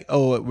they're like,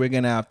 we're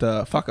gonna have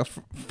to fuck a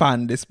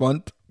fan this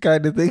month,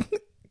 kind of thing.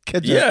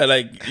 Yeah,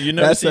 like you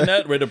never seen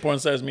that where the porn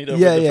stars meet up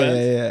with the fans.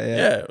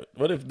 Yeah.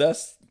 What if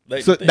that's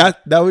like? So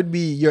that would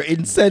be your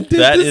incentive.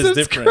 That to is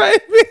subscribe.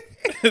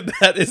 Different.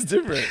 That is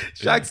different.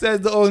 Shaq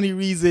says the only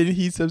reason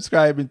he's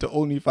subscribing to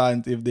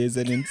OnlyFans if there's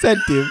an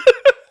incentive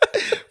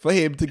for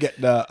him to get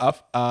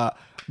the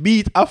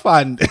beat a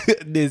fan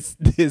this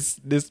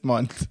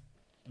month.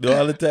 Do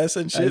all the tests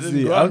and shit.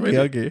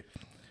 Okay.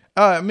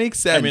 Makes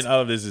sense. I mean,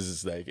 all of this is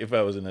just like if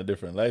I was in a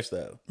different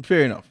lifestyle.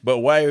 Fair enough. But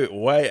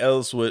why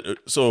else would?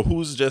 So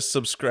who's just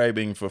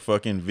subscribing for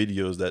fucking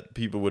videos that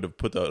people would have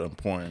put out on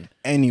porn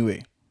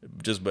anyway?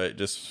 Just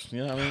you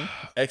know what I mean?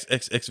 X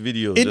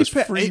videos. It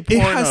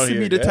has to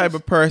be the type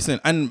of person,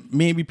 and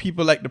maybe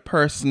people like the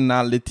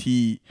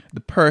personality,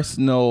 the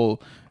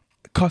personal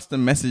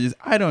custom messages.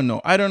 I don't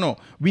know.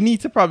 We need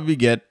to probably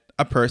get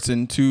a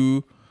person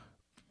to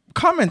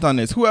comment on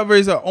this. Whoever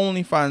is our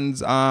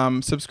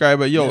OnlyFans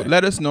subscriber,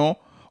 let us know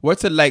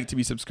what's it like to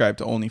be subscribed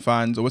to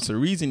OnlyFans, or what's the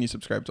reason you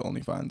subscribe to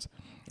OnlyFans.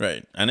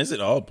 Right. And is it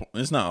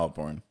it's not all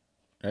porn,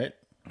 right?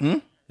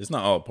 It's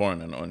not all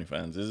porn on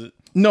OnlyFans, is it?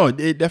 No,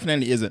 it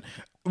definitely isn't.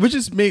 Which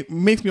just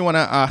makes me want to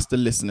ask the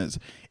listeners,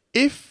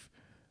 if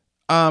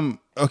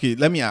okay,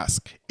 let me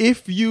ask.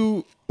 If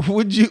you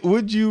would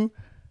you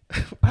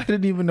I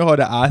don't even know how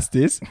to ask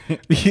this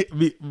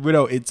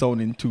without it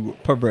sounding too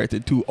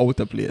perverted, too out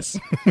of place.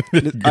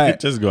 Right,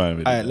 just go on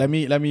with it. All right, let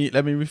me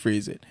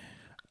rephrase it.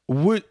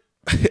 Would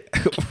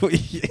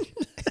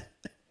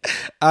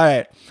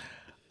all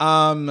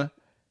right.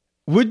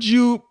 Would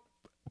you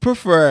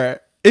prefer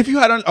if you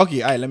had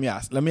okay, all right, let me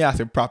ask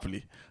it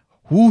properly.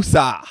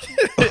 Woosa.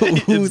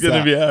 It's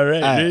gonna be all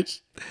right, bitch.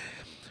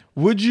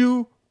 Would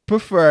you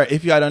prefer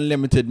if you had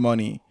unlimited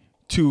money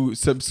to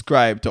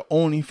subscribe to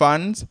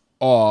OnlyFans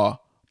or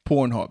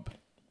Pornhub?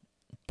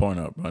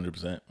 Pornhub,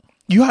 100%.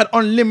 You had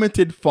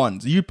unlimited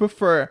funds. You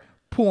prefer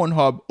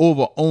Pornhub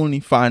over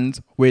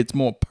OnlyFans, where it's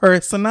more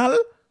personal?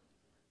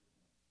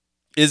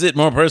 Is it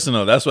more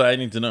personal? That's what I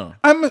need to know.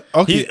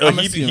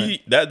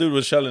 That dude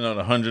was shelling out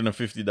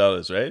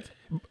 $150, right?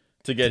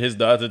 To get his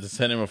daughter to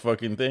send him a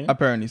fucking thing?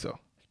 Apparently so.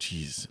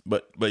 Jeez.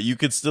 But you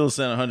could still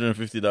send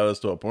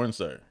 $150 to a porn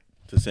star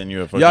to send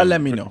you a fucking... Y'all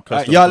let me know.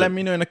 Let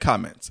me know in the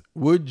comments.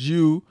 Would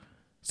you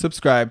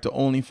subscribe to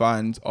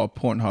OnlyFans or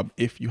Pornhub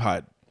if you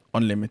had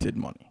unlimited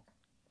money?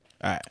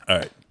 All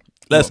right.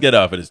 Let's get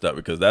off of this stuff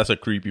because that's a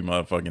creepy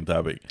motherfucking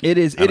topic. It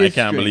is. And I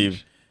can't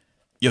believe...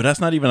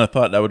 that's not even a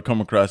thought that would come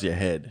across your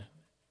head.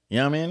 You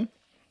know what I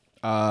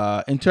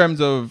mean? In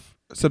terms of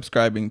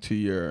subscribing to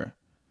your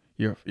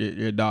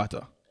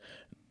daughter.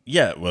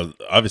 Yeah, well,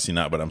 obviously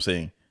not, but I'm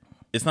saying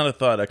it's not a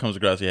thought that comes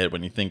across your head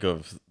when you think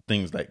of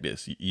things like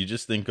this. You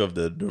just think of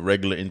the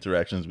regular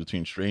interactions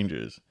between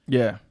strangers.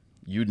 Yeah.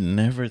 You'd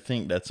never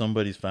think that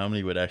somebody's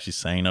family would actually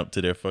sign up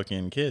to their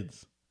fucking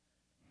kids.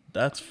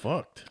 That's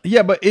fucked.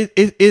 Yeah, but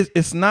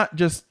it's not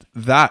just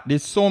that.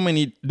 There's so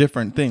many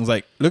different things.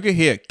 Like, look at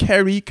here.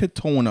 Kerry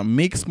Katona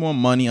makes more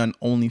money on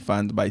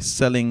OnlyFans by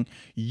selling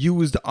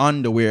used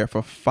underwear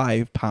for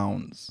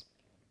 £5.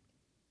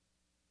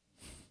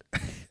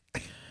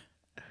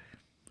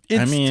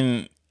 I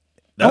mean,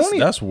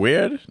 that's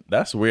weird.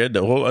 That's weird.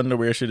 The whole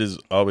underwear shit has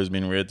always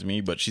been weird to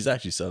me, but she's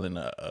actually selling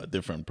a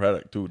different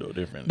product too, though.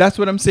 Different. That's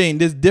what I'm saying.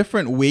 There's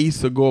different ways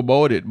to go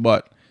about it,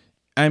 but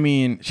I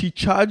mean, she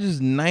charges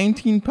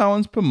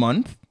 £19 per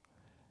month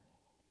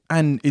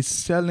and is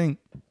selling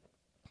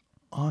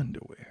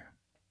underwear,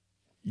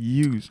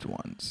 used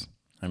ones.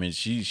 I mean,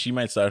 she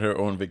might start her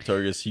own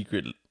Victoria's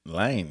Secret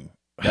line.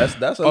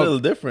 That's a little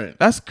different.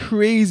 That's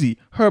crazy.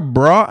 Her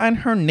bra and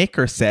her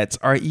knicker sets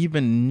are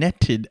even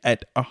netted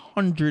at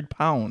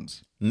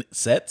 £100.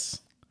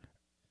 Sets?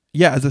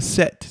 Yeah, as a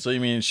set. So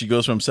you mean she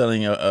goes from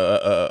selling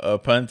a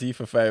panty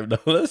for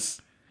 $5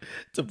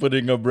 to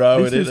putting a bra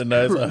with it and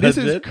that's $100? This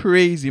is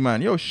crazy,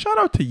 man. Yo, shout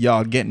out to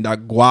y'all getting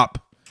that guap.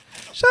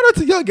 Shout out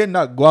to y'all getting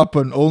that guap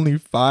on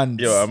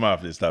OnlyFans. Yo, I'm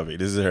off this topic.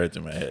 This is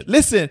hurting my head.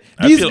 Listen,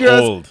 I feel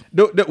old.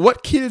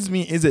 What kills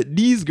me is that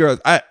these girls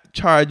are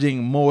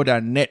charging more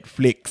than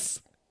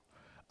Netflix.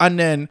 And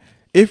then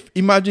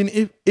imagine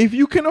if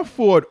you can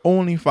afford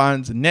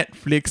OnlyFans,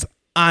 Netflix,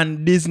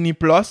 and Disney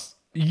Plus,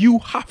 you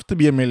have to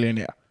be a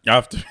millionaire. You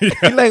have to be.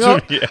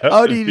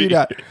 How do you do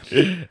that?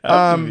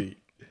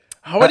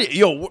 How do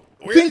you,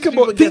 think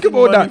about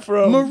that.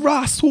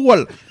 Morass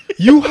hole.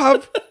 You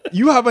have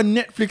a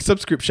Netflix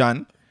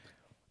subscription.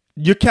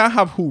 You can't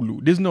have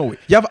Hulu. There's no way.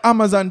 You have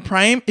Amazon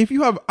Prime. If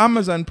you have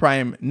Amazon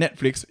Prime,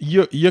 Netflix,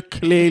 you're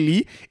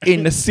clearly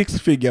in the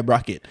 6-figure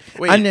bracket.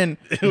 And then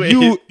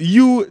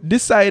you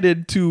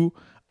decided to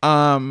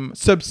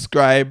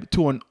subscribe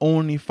to an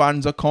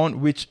OnlyFans account,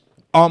 which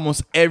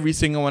almost every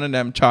single one of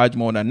them charge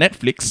more than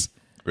Netflix.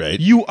 Right.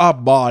 You are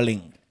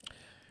balling.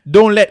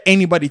 Don't let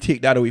anybody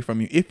take that away from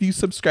you. If you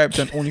subscribe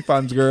to an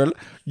OnlyFans girl,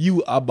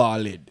 you are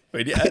balling.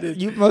 When you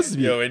added, you must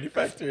be. Yo, when you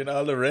factor in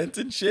all the rent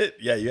and shit,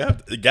 yeah, you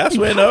have to. Gas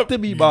went up. To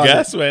be balling.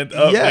 Gas went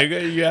up. Yeah.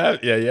 Nigga, you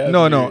have.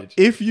 No. Rich.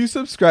 If you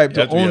subscribe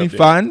to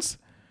OnlyFans,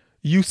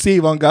 you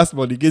save on gas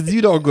money because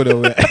you don't go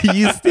nowhere.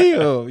 You stay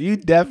home. You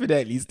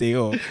definitely stay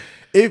home.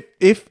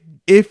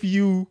 If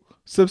you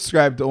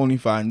subscribe to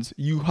OnlyFans,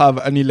 you have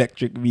an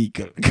electric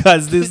vehicle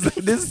because this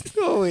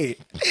no way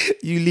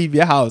you leave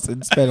your house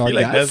and spend on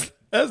gas.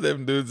 That's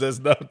them dudes that's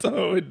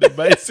downtown with the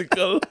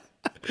bicycle.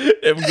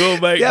 Them go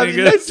bike niggas.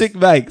 Electric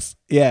bikes.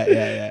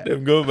 Yeah.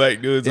 Them go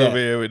bike dudes over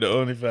here with the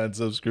OnlyFans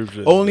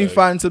subscription.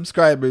 OnlyFans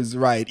subscribers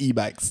ride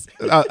e-bikes.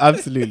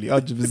 Absolutely,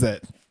 100%.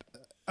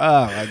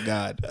 Oh my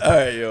God! All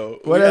right, yo.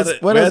 What else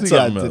we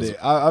got today?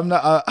 I'm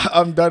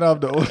done off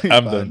the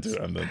OnlyFans.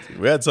 I'm done too.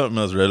 We had something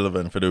else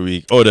relevant for the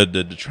week. Oh, the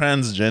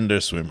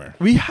transgender swimmer.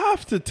 We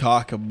have to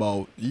talk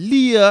about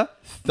Leah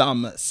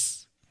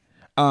Thomas.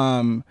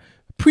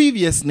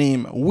 Previous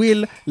name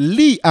Will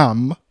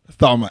Liam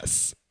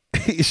Thomas.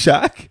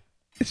 Shaq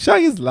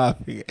is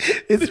laughing.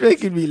 It's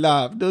making me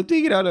laugh. Don't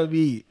take it out of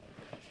me.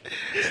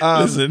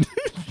 Listen.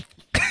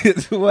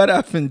 What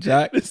happened,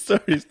 Jack? This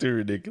story is too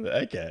ridiculous.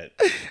 I can't.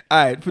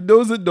 All right. For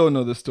those that don't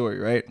know the story,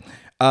 right?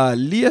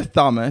 Leah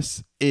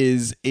Thomas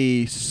is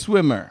a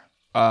swimmer.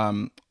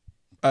 Transgender,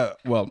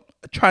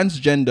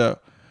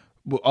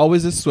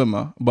 always a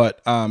swimmer,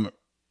 but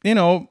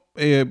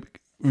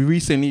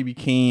recently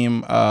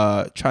became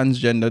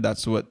transgender.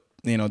 That's what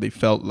they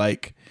felt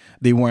like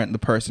they weren't the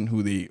person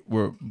who they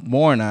were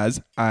born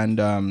as. And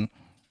the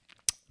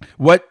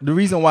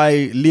reason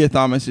why Leah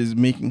Thomas is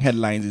making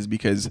headlines is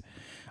because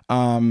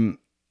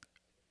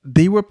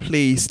they were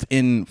placed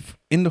in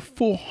the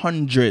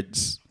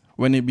 400s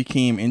when it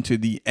became into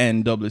the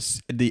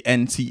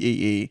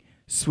NCAA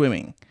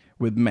swimming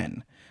with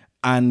men,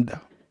 and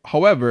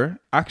however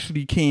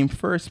actually came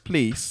first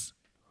place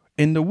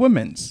in the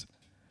women's.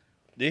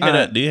 Do you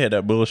hear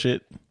that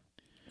bullshit?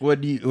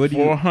 What do you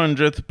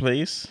 400th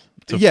place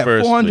to yeah,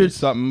 first 400 place.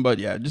 something, but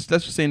yeah, let's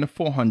just say in the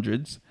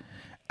 400s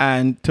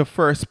and to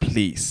first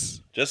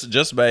place.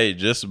 Just by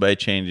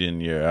changing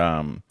your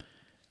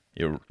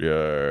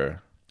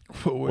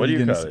what do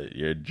you call it?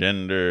 Your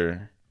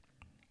gender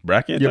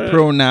bracket? Your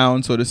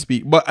pronoun, so to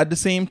speak. But at the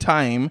same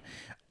time,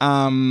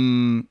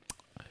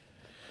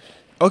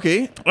 okay. All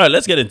right,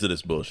 let's get into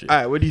this bullshit. All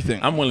right, what do you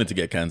think? I'm willing to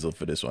get canceled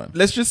for this one.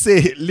 Let's just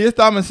say Leah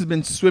Thomas has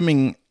been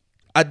swimming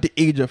at the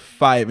age of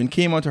 5 and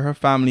came out to her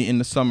family in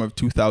the summer of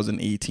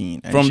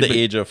 2018. From the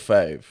age of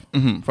 5.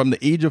 Mm-hmm, from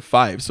the age of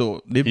 5.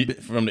 So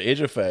from the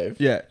age of 5.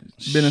 Yeah.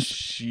 She's been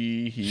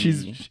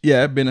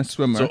a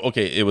swimmer. So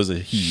okay, it was a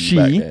he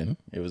back then.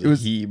 It was a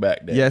he back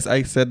then. Yes,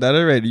 I said that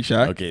already,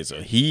 Shaq. Okay,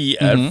 so he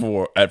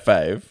at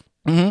 5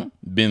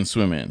 been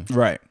swimming.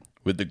 Right.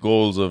 With the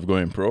goals of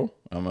going pro,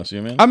 I'm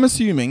assuming.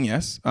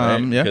 Yes. Right?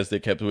 Yeah. Because they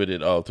kept with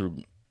it all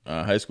through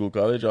high school,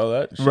 college, all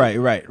that shit.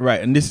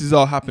 Right. And this is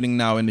all happening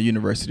now in the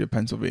University of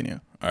Pennsylvania.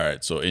 All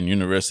right. So in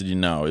university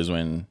now is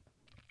when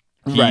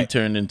he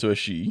turned into a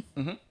she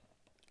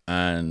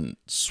and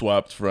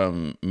swapped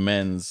from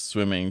men's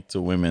swimming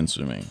to women's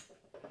swimming.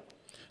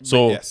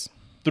 So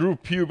through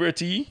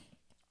puberty,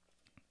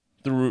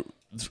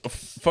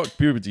 fuck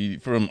puberty,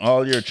 from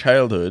all your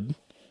childhood,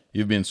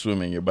 you've been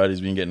swimming. Your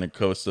body's been getting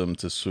accustomed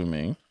to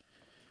swimming.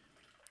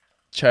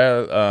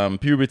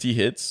 Puberty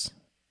hits.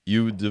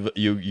 You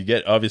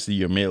get obviously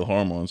your male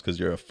hormones because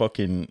you're a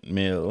fucking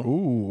male.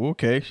 Ooh,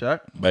 okay,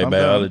 Shaq. By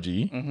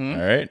biology, all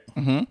right?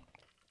 Mm-hmm.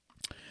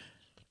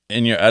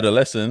 In your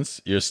adolescence,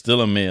 you're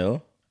still a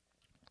male,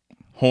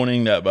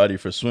 honing that body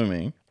for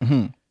swimming,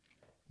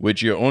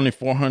 which you're only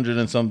 400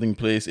 and something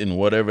place in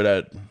whatever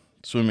that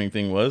swimming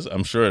thing was.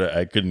 I'm sure that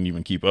I couldn't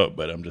even keep up,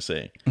 but I'm just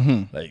saying.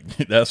 Like,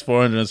 that's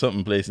 400 and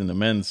something place in the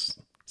men's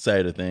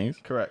side of things.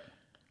 Correct.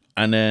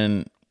 And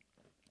then,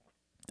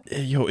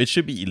 it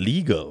should be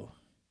illegal.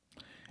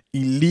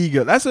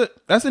 Illegal. That's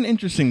an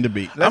interesting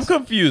debate. I'm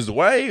confused.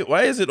 Why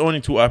is it only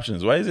 2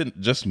 options? Why is it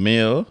just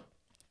male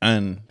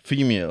and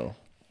female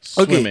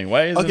swimming?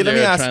 Why isn't there let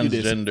me ask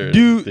transgender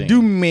you this. thing?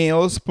 Do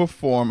males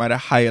perform at a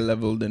higher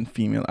level than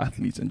female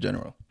athletes in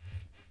general?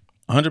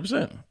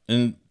 100%.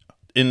 And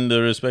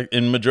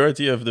in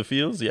majority of the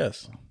fields,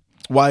 yes.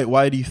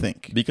 Why do you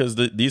think? Because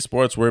these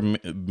sports were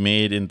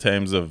made in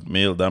times of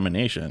male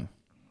domination.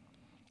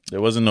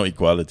 There wasn't no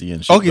equality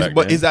and shit. Okay,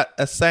 but is that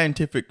a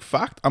scientific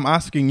fact? I'm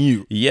asking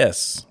you.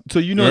 Yes. So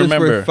you know this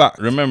for a fact.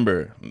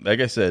 Remember,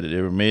 like I said,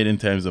 they were made in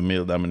times of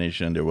male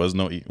domination. There was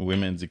no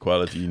women's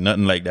equality,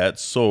 nothing like that.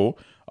 So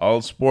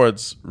all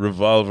sports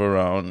revolve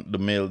around the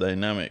male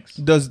dynamics.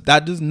 Does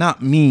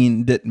not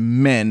mean that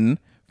men,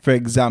 for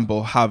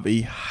example, have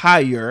a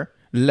higher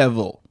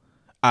level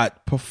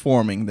at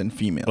performing than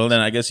females? Well, then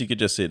I guess you could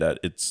just say that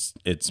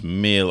it's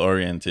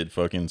male-oriented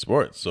fucking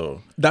sports.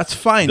 So that's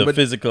fine. The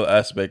physical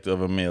aspect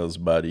of a male's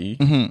body.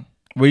 Mm-hmm.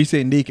 What are you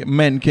saying?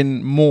 Men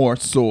can more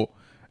so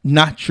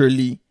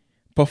naturally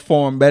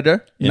perform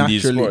better in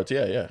these sports?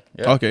 Yeah.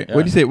 Okay. Yeah.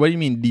 What do you say? What do you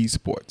mean these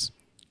sports?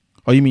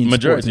 Or you mean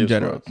majority sports in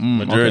general? Sports.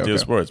 Majority of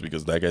sports,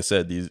 because like I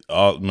said,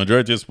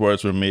 majority of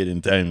sports were made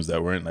in times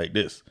that weren't like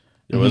this.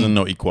 There wasn't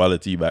no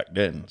equality back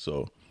then.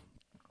 So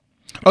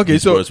okay,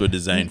 these so sports were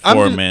designed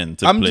for men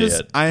to play at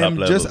top level. I am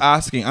just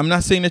asking. I'm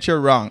not saying that you're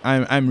wrong.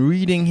 I'm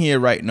reading here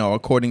right now,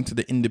 according to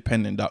the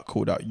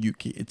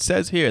independent.co.uk. It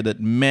says here that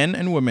men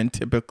and women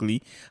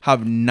typically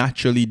have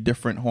naturally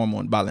different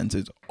hormone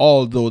balances,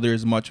 although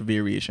there's much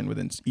variation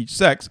within each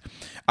sex.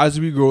 As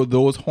we grow,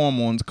 those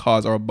hormones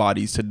cause our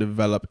bodies to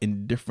develop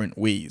in different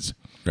ways,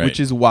 which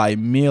is why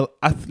male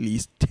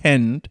athletes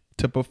tend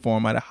to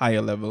perform at a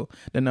higher level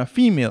than a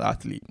female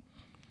athlete.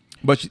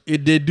 But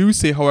they do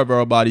say, however,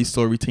 our bodies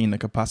still retain the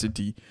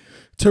capacity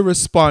to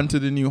respond to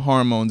the new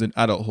hormones in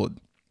adulthood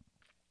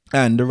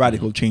and the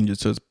radical changes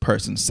to a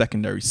person's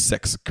secondary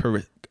sex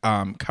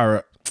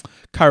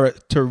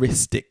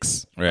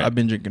characteristics. Right. I've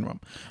been drinking rum,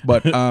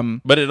 but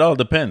but it all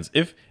depends.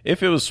 If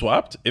it was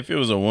swapped, if it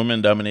was a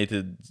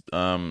woman-dominated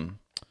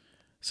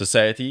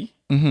society,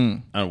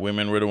 and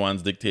women were the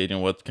ones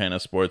dictating what kind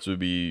of sports would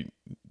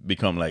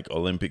become like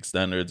Olympic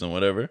standards and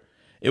whatever.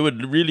 It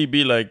would really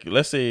be like,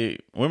 let's say,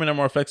 women are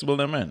more flexible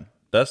than men.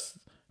 That's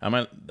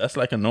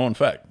like a known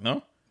fact,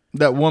 no?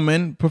 That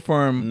women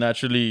perform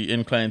naturally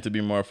inclined to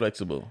be more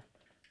flexible.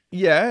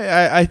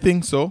 Yeah, I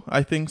think so.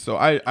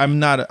 I'm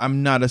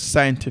not a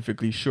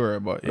scientifically sure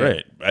about it.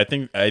 Right.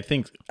 I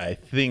think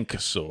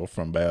so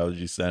from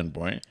biology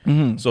standpoint.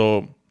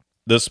 So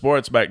the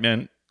sports back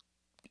then,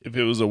 if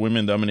it was a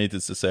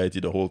women-dominated society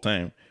the whole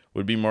time,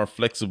 would be more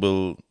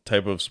flexible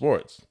type of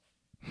sports.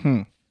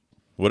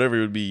 Whatever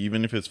it would be,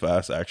 even if it's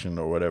fast action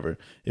or whatever,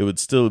 it would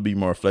still be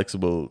more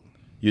flexible.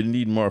 You'd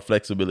need more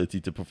flexibility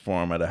to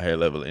perform at a higher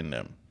level in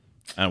them.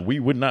 And we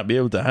would not be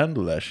able to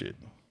handle that shit.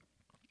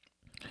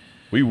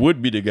 We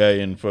would be the guy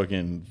in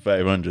fucking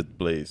 500th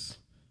place.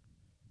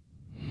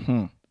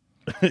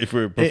 If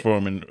we're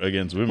performing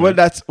against women. Well,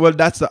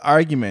 that's the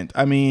argument.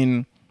 I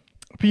mean,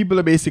 people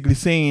are basically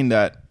saying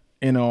that,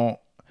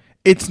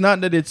 it's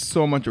not that it's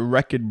so much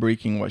record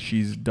breaking what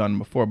she's done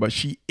before, but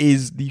she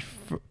is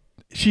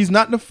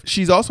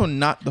she's also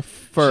not the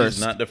first.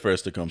 She's not the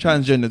first to come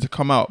transgender to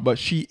come out, but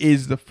she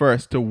is the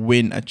first to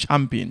win a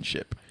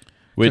championship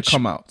to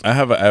come out. I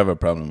have a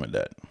problem with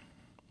that.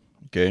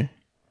 Okay,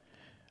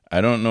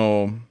 I don't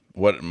know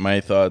what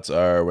my thoughts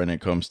are when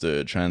it comes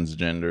to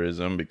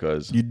transgenderism,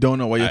 because you don't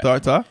know what your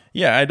thoughts are.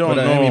 Yeah, I don't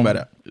know. What do I mean by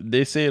that?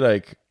 They say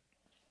like.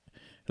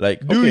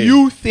 Do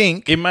you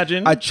think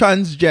imagine a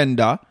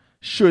transgender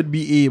should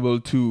be able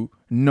to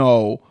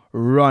now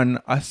run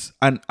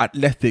an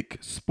athletic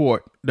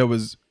sport that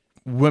was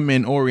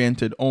women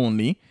oriented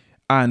only,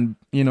 and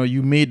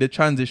you made the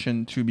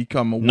transition to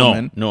become a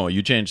woman? No,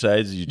 you change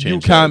sides. You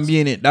can't be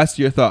in it. That's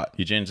your thought.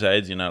 You change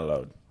sides, you're not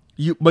allowed.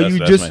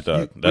 That's my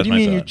thought. What do you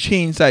mean you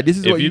change sides? This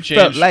is what you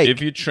felt like.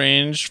 If you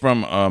change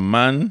from a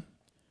man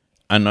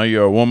and now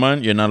you're a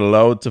woman, you're not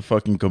allowed to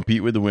fucking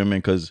compete with the women,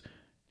 because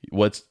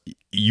what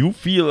you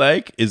feel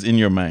like is in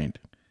your mind.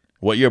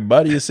 What your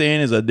body is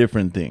saying is a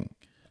different thing.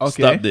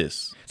 Okay. Stop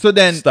this. So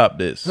then stop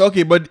this.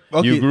 Okay, but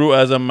you grew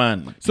as a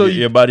man. So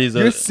your body's.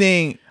 You're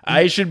saying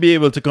I should be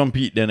able to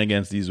compete then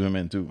against these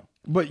women too.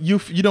 But you're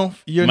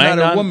not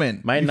a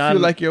woman. You feel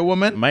like you're a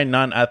woman. My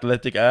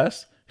non-athletic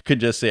ass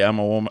could just say I'm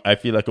a woman. I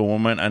feel like a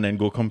woman, and then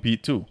go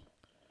compete too.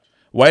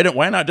 Why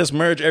not just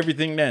merge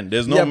everything then?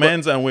 There's no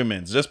men's and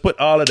women's. Just put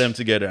all of them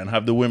together and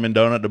have the women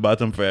down at the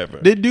bottom forever.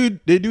 They do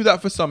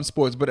that for some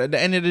sports, but at the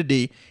end of the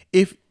day,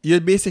 if you're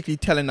basically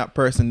telling that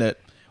person that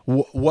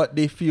what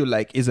they feel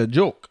like is a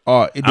joke,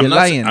 or they're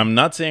lying. I'm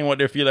not saying what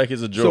they feel like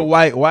is a joke. So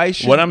why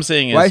should what I'm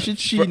saying is, why should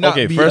she not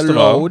be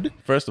allowed?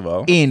 First of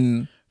all,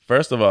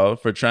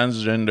 for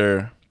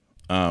transgender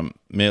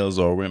males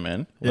or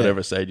women,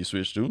 whatever side you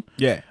switch to,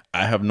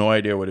 I have no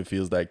idea what it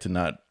feels like to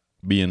not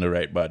be in the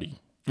right body.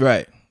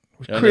 Right.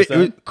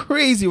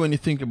 Crazy when you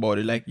think about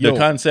it. Like, the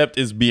concept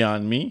is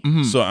beyond me,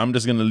 so I'm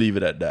just gonna leave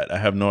it at that. I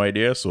have no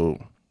idea,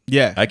 so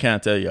I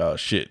can't tell y'all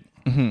shit.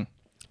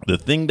 The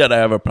thing that I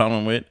have a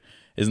problem with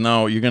is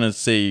now you're gonna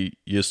say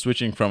you're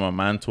switching from a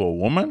man to a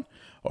woman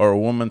or a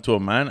woman to a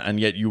man, and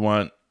yet you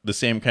want the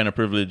same kind of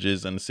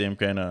privileges and the same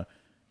kind of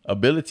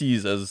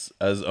abilities as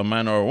a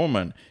man or a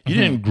woman. You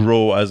didn't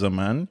grow as a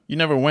man. You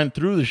never went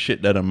through the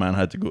shit that a man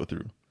had to go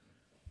through.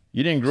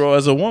 You didn't grow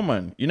as a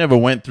woman. You never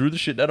went through the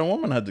shit that a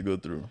woman had to go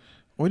through.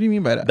 What do you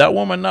mean by that? That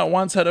woman not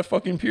once had a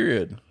fucking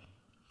period.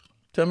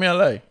 Tell me a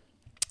lie.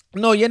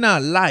 No, you're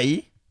not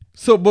lie.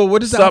 So, but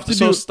what does that have to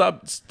do?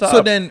 Stop.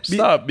 So then,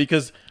 stop.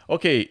 Because,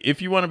 okay,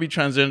 if you want to be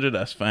transgender,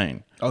 that's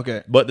fine.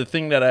 Okay. But the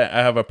thing that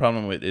I have a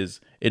problem with is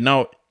it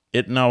now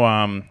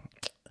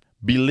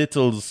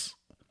belittles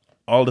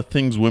all the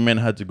things women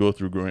had to go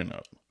through growing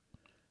up.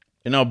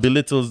 It now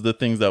belittles the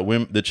things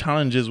that the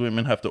challenges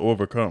women have to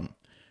overcome.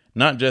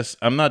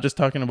 I'm not just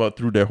talking about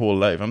through their whole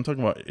life. I'm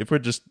talking about if we're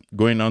just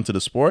going down to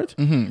the sport,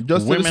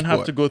 women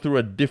have to go through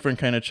a different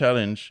kind of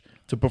challenge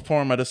to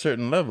perform at a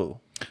certain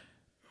level.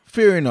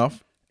 Fair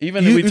enough.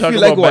 Even if we talk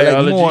about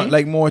biology,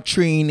 like more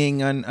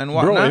training and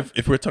whatnot. Bro,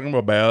 if we're talking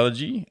about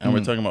biology and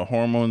we're talking about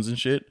hormones and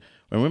shit,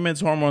 when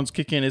women's hormones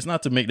kick in, it's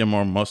not to make them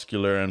more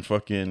muscular and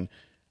fucking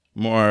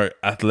more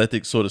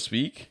athletic, so to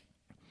speak.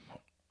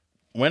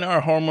 When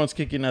our hormones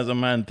kick in as a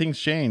man, things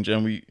change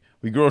and we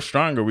grow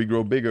stronger, we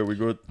grow bigger, we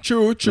grow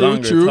true,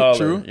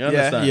 taller. You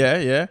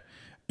understand?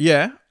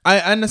 Yeah. I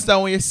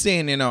understand what you're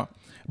saying, you know.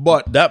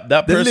 But that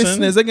the person,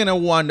 listeners are gonna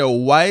wonder,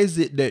 why is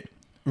it that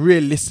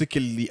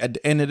realistically at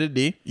the end of the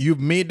day, you've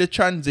made the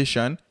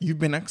transition, you've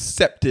been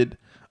accepted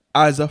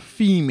as a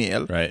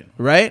female.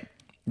 Right?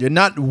 You're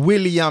not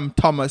William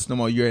Thomas no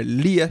more, you're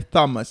Leah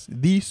Thomas,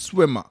 the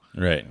swimmer.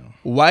 Right.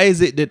 Why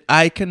is it that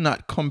I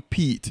cannot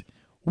compete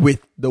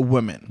with the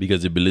women?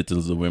 Because it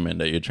belittles the women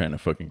that you're trying to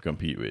fucking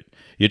compete with.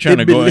 You're trying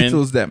to go in.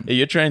 Them.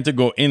 You're trying to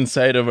go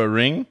inside of a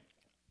ring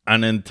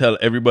and then tell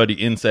everybody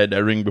inside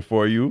that ring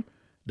before you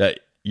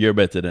that you're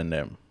better than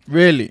them.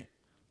 Really?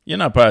 You're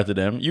not part of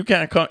them. You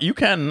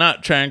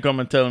cannot try and come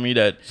and tell me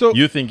that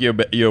you think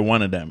you're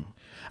one of them.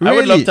 Really? I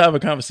would love to have a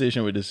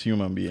conversation with this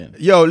human being.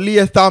 Yo,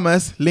 Leah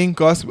Thomas,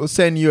 link us. We'll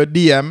send you a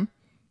DM.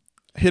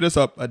 Hit us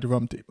up at the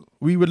rum table.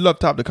 We would love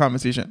to have the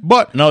conversation.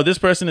 But no, this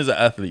person is an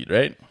athlete,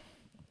 right?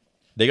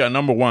 They got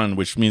number 1,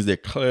 which means they're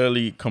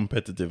clearly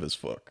competitive as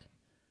fuck.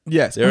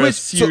 Yes, they're a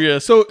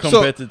serious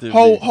competitive.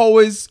 So how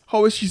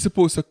is she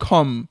supposed to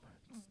come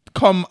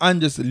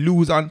and just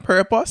lose on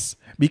purpose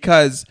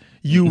because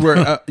you were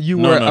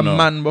a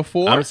man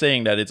before? I'm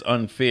saying that it's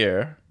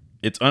unfair.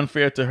 It's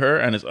unfair to her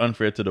and it's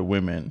unfair to the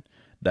women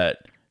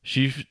that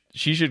she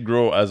should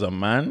grow as a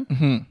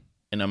man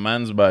in a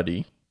man's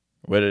body,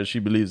 whether she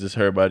believes it's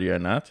her body or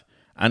not,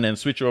 and then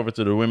switch over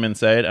to the women's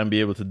side and be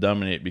able to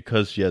dominate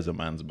because she has a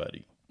man's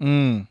body.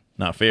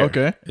 Not fair.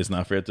 Okay. It's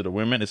not fair to the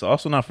women. It's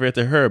also not fair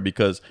to her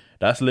because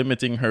that's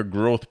limiting her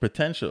growth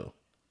potential.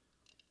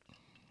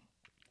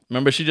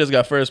 Remember, she just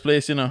got first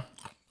place, you know?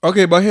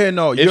 Okay, but here,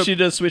 no. If she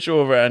just switch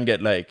over and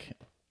get like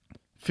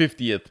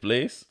 50th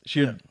place,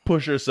 she'd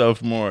push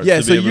herself more. Yeah,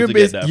 to so be able to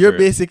get that you're first.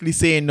 basically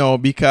saying no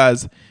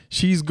because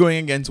she's going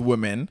against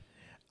women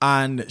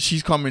and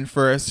she's coming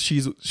first.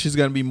 She's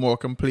gonna be more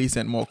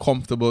complacent, more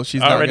comfortable.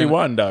 She's already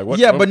won, dog.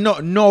 But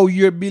no,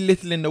 you're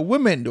belittling the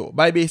women though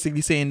by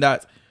basically saying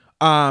that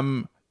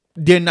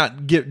they're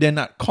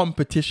not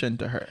competition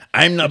to her.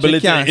 I'm not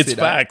belittling. It's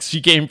facts. She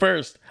came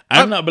first.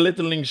 I'm not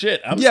belittling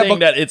shit. I'm saying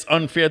that it's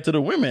unfair to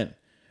the women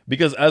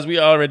because as we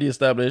already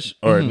established,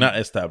 or not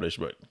established,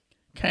 but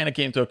kind of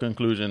came to a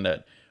conclusion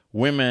that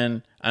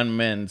women and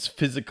men's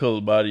physical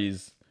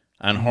bodies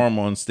and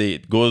hormone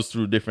state goes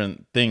through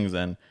different things,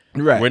 and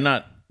we're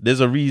not. There's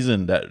a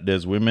reason that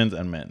there's women's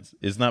and men's.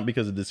 It's not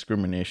because of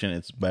discrimination.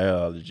 It's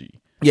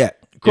biology. Yeah,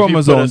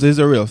 chromosomes is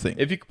a real thing.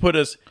 If you could put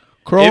us.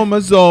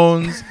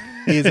 Chromosomes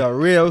is a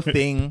real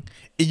thing.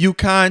 You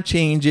can't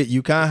change it.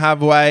 You can't have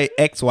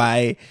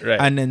XY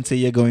and then say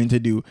you're going to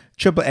do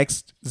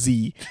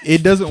XXZ.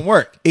 It doesn't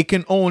work.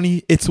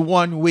 It's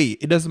one way.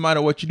 It doesn't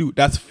matter what you do.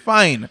 That's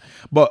fine.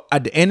 But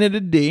at the end of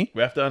the day,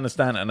 we have to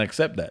understand and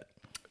accept that.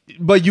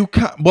 But you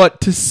can't. But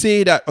to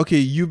say that, okay,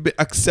 you've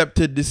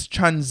accepted this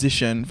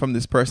transition from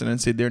this person and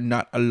say they're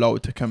not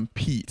allowed to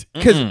compete.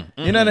 Because,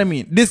 you know what I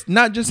mean? This,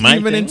 not just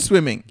in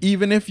swimming.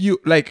 Even if you,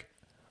 like,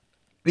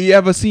 you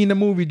ever seen the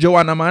movie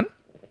Joanna Man?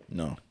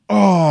 No.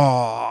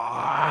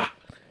 Oh,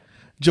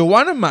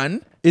 Joanna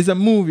Man is a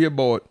movie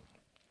about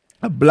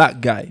a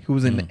black guy who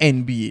was in the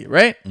NBA,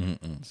 right?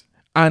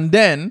 And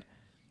then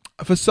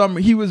for some,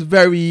 he was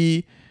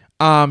very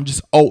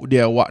just out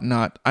there,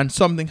 whatnot, and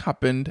something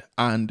happened,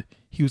 and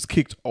he was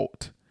kicked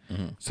out.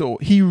 So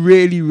he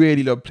really,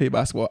 really loved play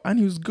basketball, and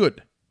he was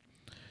good.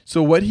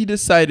 So what he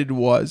decided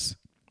was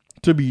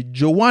to be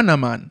Joanna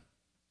Man,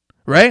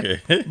 right?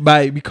 Okay.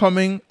 By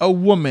becoming a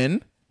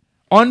woman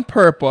on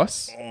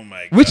purpose. Oh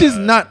my God. Which is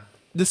not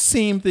the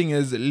same thing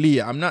as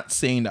Leah. I'm not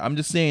saying that. I'm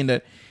just saying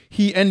that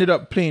he ended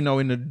up playing now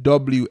in the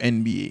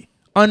WNBA.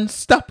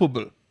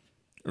 Unstoppable.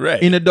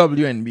 Right. In the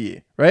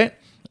WNBA, right?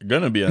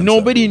 Gonna be unstoppable.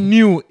 Nobody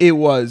knew it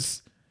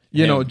was,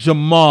 you know,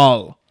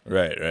 Jamal.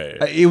 Right.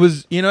 It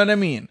was, you know what I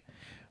mean?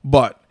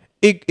 But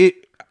it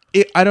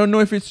I don't know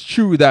if it's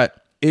true that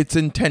it's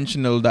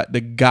intentional that the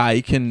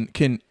guy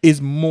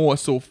is more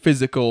so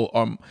physical.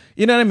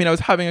 You know what I mean? I was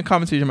having a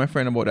conversation with my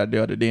friend about that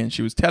the other day, and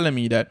she was telling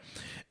me that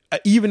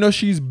even though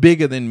she's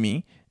bigger than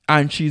me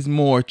and she's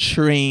more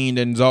trained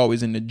and is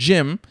always in the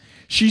gym,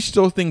 she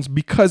still thinks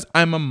because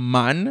I'm a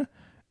man,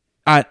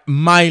 at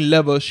my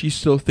level, she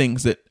still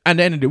thinks that at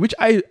the end of the day, which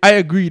I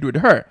agreed with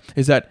her,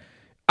 is that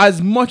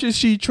as much as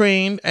she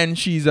trained and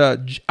she's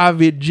a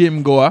avid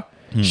gym goer,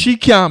 she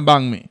can't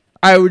bang me.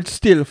 I would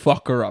still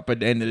fuck her up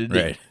at the end of the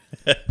day.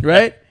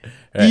 Right?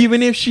 Right?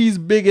 Even if she's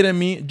bigger than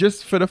me,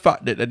 just for the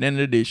fact that at the end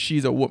of the day,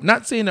 she's a woman.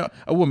 Not saying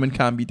a woman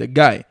can't beat a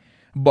guy,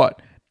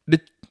 but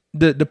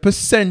the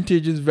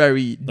percentage is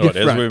very different.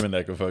 There's women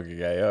that can fuck a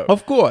guy up.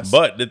 Of course.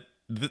 But,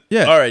 all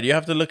right, you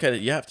have to look at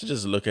it. You have to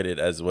just look at it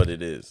as what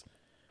it is.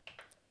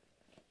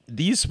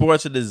 These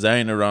sports are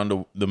designed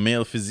around the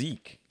male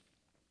physique.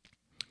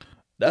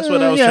 That's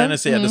what I was trying to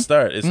say at the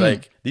start. It's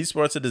like these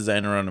sports are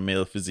designed around the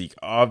male physique.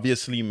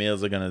 Obviously,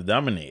 males are going to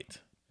dominate.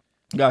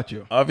 Got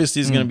you.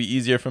 Obviously, it's going to be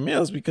easier for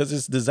males because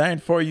it's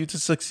designed for you to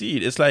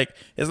succeed. It's like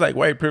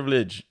white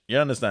privilege. You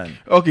understand?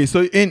 Okay,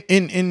 so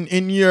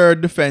in your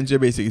defense, you're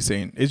basically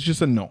saying it's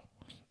just a no.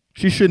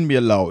 She shouldn't be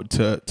allowed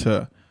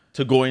to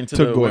go into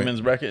the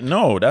women's bracket.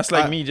 No, that's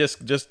like me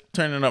just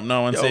turning up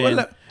now and saying,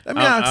 well, let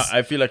me ask.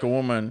 I feel like a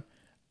woman.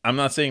 I'm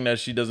not saying that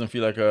she doesn't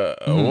feel like a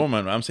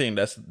woman. I'm saying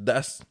that's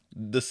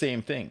the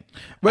same thing.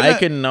 But I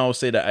can now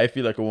say that I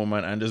feel like a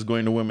woman and just go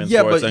into women's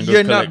sports and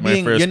go collect my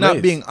first place. You're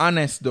not being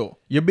honest though.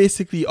 You're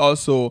basically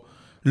also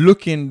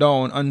looking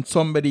down on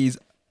somebody's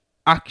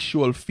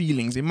actual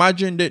feelings.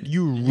 Imagine that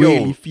you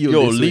really feel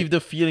this leave way. the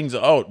feelings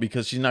out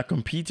because she's not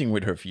competing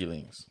with her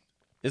feelings.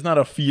 It's not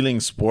a feeling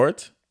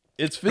sport.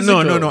 It's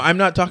physical. No. I'm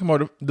not talking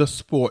about the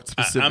sport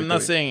specifically. I'm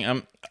not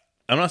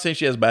saying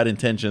she has bad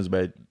intentions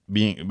by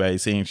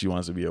saying she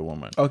wants to be a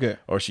woman. Okay.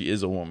 Or she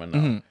is a woman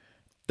now.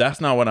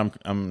 That's not what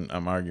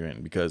I'm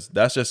arguing because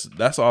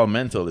that's all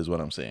mental is what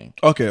I'm saying.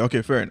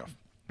 Okay, fair enough.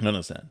 You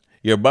understand?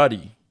 Your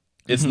body.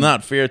 It's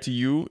not fair to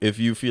you if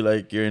you feel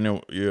like you're in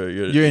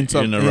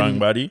the wrong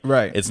body.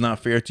 Right. It's not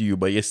fair to you,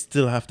 but you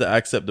still have to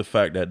accept the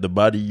fact that the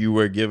body you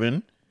were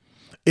given,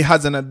 it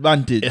has an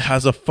advantage. It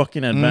has a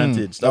fucking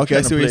advantage. Okay,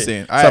 I see what you're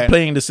saying. Stop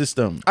playing the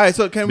system. All right,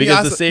 so can we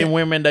because the same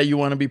women that you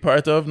want to be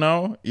part of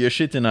now, you're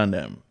shitting on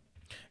them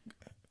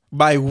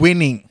by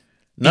winning.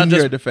 Not in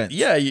your defense.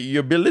 Yeah,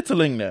 you're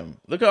belittling them.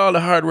 Look at all the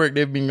hard work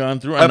they've been gone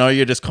through, and now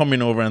you're just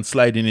coming over and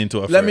sliding into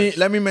a. Let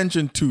me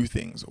mention two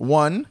things.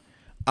 One,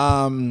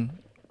 Caitlyn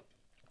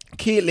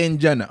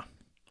Jenner.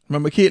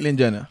 Remember Caitlyn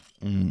Jenner,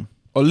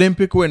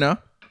 Olympic winner.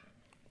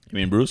 You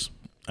mean Bruce?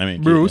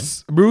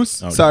 Bruce.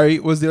 Bruce. Okay. Sorry,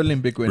 was the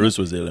Olympic winner. Bruce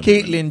was the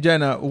Olympic winner. Caitlyn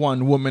Jenner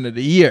won Woman of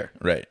the Year.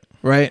 Right.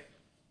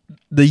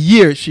 The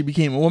year she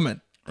became a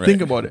woman. Right.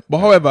 Think about it. But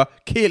however,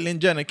 Caitlyn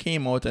Jenner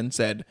came out and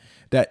said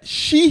that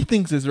she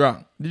thinks it's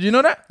wrong. Did you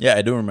know that? Yeah,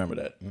 I do remember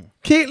that.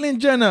 Caitlyn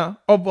Jenner,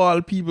 of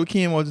all people,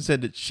 came out and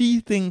said that she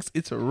thinks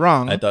it's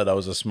wrong. I thought that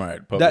was a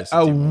smart publicity.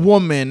 That a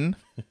woman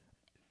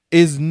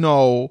is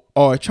now,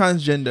 or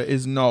transgender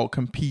is now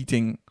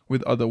competing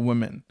with other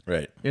women.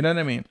 Right. You know what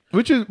I mean?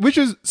 Which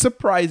is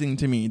surprising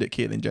to me that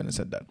Caitlyn Jenner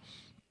said that.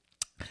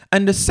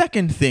 And the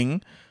second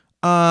thing,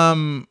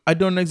 I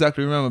don't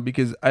exactly remember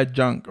because I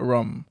drank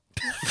rum.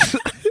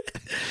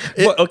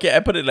 Okay, I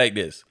put it like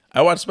this.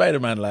 I watched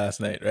Spider-Man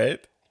last night, right?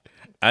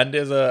 And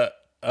there's the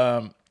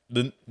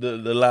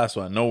last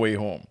one, No Way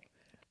Home.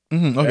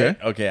 Okay.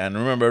 Right? Okay, and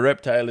remember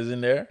Reptile is in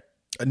there?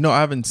 No,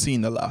 I haven't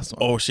seen the last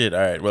one. Oh shit,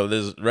 all right. Well,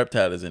 there's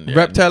Reptile is in there.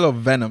 Reptile or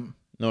Venom?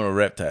 No,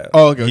 Reptile.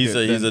 Oh, okay. He's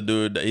a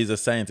dude, he's a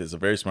scientist, a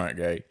very smart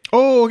guy.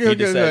 Oh,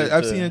 okay.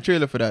 I've seen a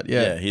trailer for that,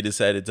 yeah. Yeah, he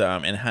decided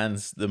to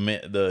enhance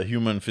the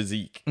human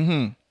physique.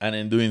 And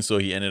in doing so,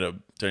 he ended up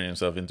turning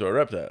himself into a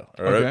reptile,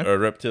 or a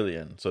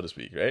reptilian, so to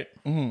speak, right?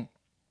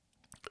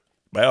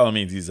 By all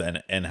means, he's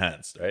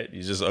enhanced, right?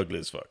 He's just ugly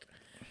as fuck.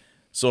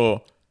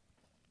 So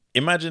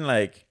imagine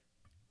like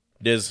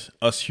there's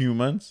us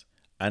humans,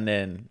 and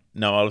then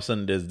now all of a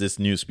sudden there's this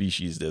new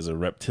species. There's a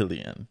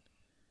reptilian.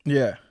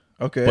 Yeah.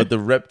 Okay. But the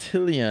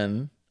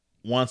reptilian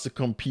wants to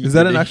compete. Is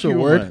that with an actual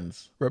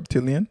humans. Word?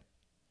 Reptilian?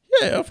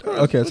 Yeah, of course.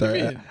 Okay, what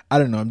sorry. I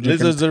don't know. I'm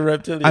drinking. Lizards are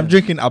reptilian. I'm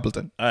drinking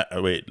Appleton.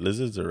 Wait,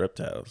 lizards are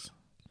reptiles.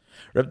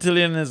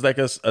 Reptilian is like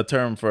a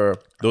term for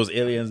those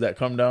aliens that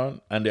come down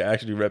and they're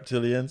actually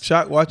reptilians.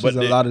 Shaq watches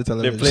a lot of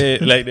television. They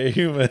play like they're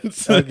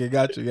humans. Okay,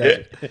 got you.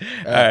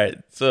 All right.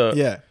 So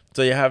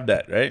you have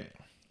that, right?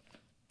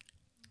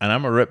 And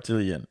I'm a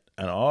reptilian.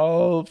 And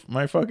all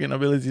my fucking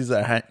abilities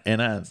are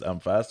enhanced. I'm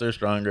faster,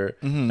 stronger.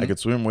 I could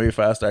swim way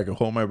faster. I could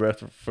hold my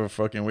breath for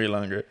fucking way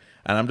longer.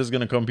 And I'm just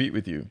going to compete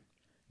with you.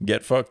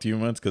 Get fucked,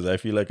 humans, because I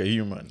feel like a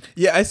human.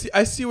 Yeah,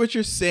 I see what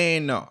you're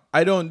saying now.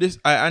 I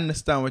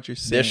understand what you're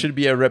saying. There should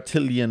be a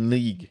reptilian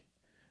league.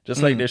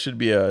 Just like there should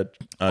be a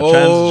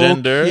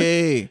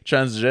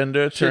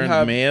transgender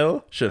turned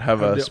male should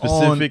have a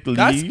specific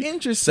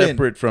league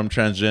separate from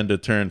transgender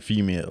turned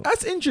female.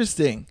 That's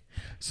interesting.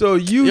 So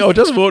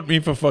just vote me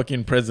for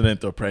fucking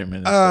president or prime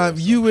minister.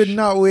 You would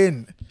not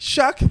win.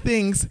 Shaq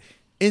thinks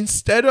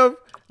instead of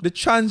the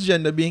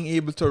transgender being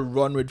able to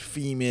run with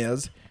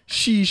females,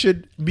 they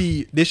should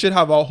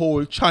have a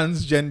whole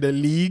transgender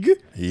league.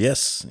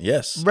 Yes,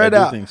 brother,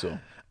 I do think so.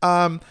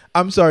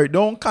 I'm sorry.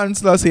 Don't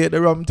cancel us here at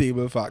the Rum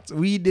Table Facts.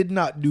 We did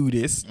not do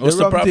this. What's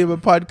the the Rum Table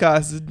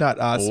Podcast did not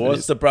ask for What's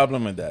this. the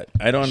problem with that?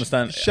 I don't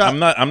understand.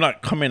 I'm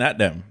not coming at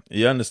them.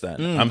 You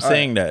understand? I'm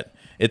saying that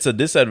it's a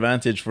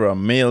disadvantage for a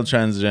male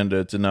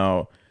transgender to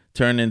now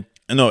turn in.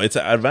 No, it's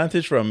an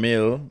advantage for a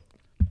male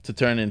to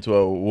turn into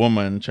a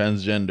woman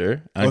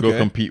transgender and go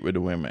compete with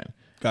the women.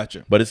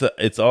 Gotcha. But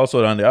it's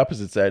also on the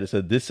opposite side. It's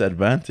a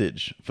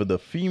disadvantage for the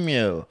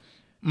female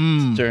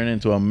to turn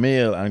into a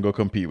male and go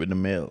compete with the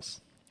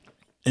males.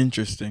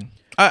 Interesting.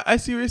 I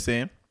see what you're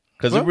saying.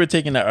 Because if we're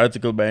taking that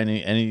article by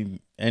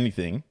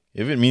anything,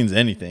 if it means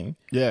anything,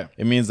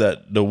 it means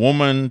that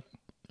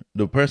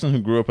the person who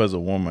grew up as a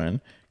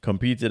woman,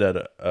 competed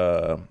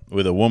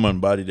with a woman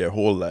body their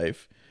whole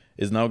life,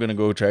 is now going to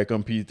go try to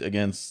compete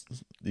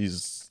against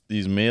these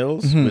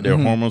males with their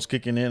hormones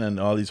kicking in and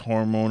all these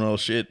hormonal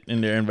shit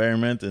in their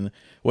environment. And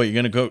what,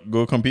 you're going to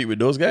go compete with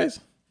those guys?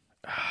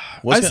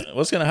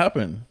 What's going to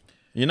happen?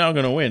 You're not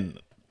going to win.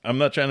 I'm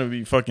not trying to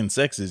be fucking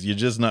sexist. You're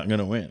just not going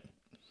to win.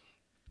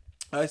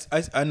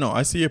 I know.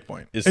 I see your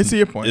point. I see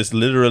your point. It's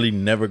literally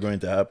never going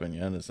to happen.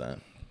 You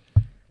understand?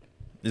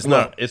 It's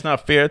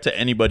not fair to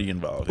anybody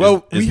involved.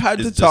 Well, we had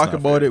to talk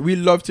about it. We'd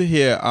love to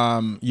hear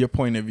your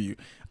point of view.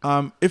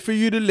 If for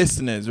you, the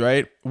listeners,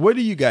 right, what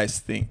do you guys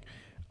think?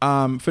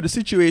 For the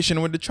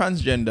situation with the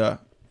transgender,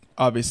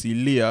 obviously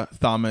Leah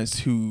Thomas,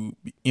 who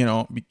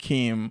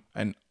became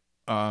an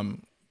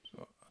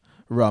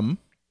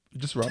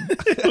just rum,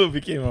 who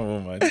became a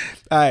woman.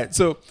 All right,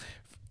 so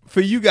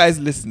for you guys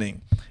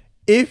listening,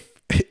 if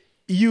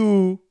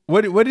you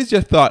what is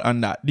your thought on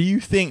that? Do you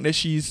think that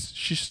she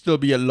should still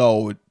be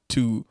allowed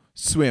to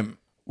swim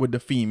with the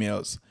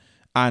females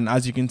and,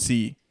 as you can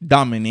see,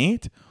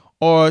 dominate,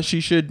 or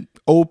she should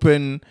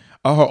open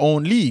her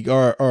own league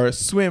or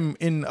swim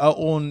in her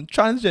own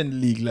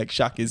transgender league, like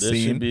Shaq is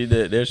saying?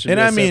 There should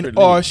be I mean, league.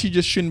 or she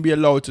just shouldn't be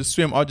allowed to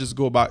swim, or just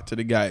go back to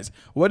the guys.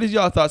 What is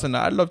your thoughts on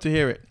that? I'd love to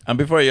hear it. And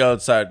before y'all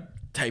start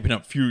typing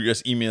up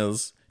furious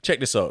emails, check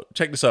this out,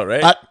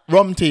 right? At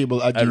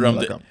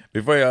rumtable@gmail.com.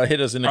 Before y'all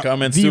hit us in the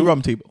comments the too,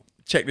 Rum Table.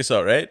 check this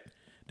out, right?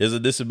 There's a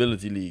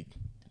disability league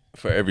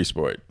for every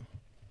sport.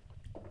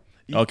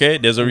 Okay,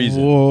 there's a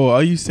reason. Whoa,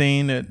 are you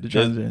saying that the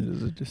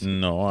transgenders are just...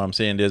 No, I'm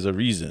saying there's a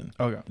reason.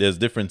 Okay. There's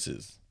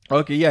differences.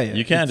 Okay, yeah.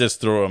 You can't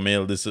just throw a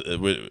male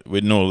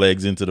with no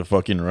legs into the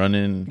fucking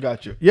running.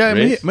 Got you. Yeah,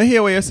 I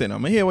hear what you're saying.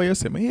 I hear what you're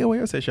saying,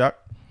 Shaq.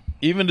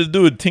 Even the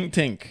dude,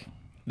 Tink.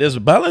 There's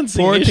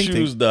balancing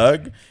issues,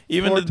 dog.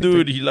 Even Poor the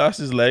dude, he lost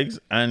his legs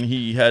and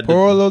he had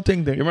poor little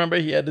Tink. You remember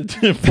he had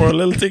the poor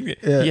little Tink.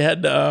 Yeah. He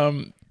had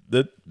the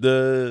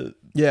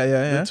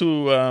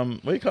two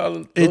what do you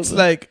call it? It's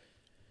like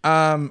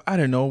I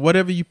don't know,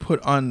 whatever you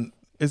put on.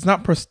 It's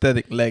not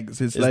prosthetic legs.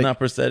 It's like not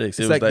prosthetics.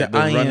 It was like like the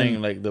iron.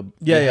 running, like the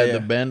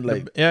the bend,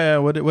 like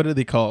What do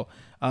they call?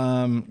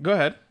 Go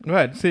ahead.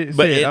 Say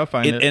it. I'll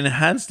find it. It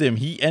enhanced him.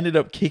 He ended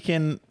up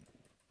kicking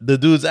the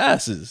dude's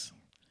asses.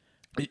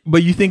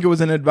 But you think it was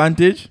an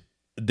advantage?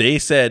 They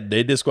said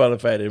they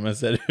disqualified him and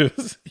said it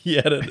was he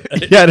had an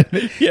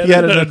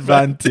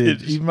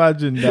advantage.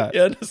 Imagine that.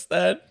 You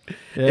understand?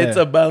 Yeah. It's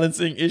a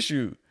balancing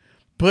issue.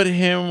 Put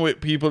him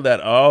with people that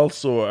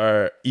also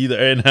are either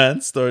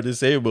enhanced or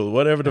disabled,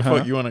 whatever the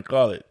fuck you want to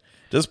call it.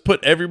 Just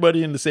put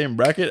everybody in the same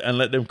bracket and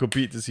let them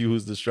compete to see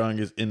who's the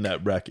strongest in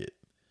that bracket.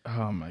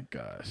 Oh my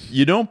gosh.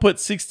 You don't put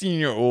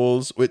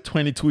 16-year-olds with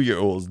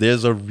 22-year-olds.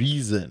 There's a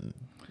reason.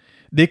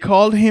 They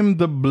called him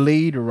the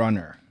Blade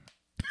Runner.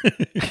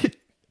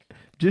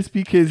 Just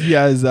because he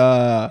has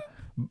obviously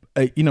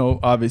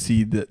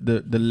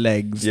the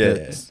legs.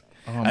 Yeah.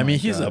 I mean,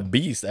 he's a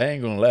beast. I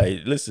ain't gonna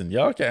lie. Listen,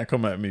 y'all can't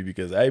come at me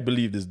because I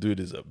believe this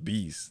dude is a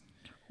beast.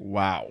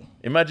 Wow.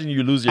 Imagine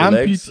you lose your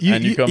legs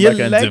and you come back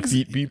and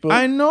defeat people.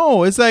 I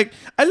know. It's like,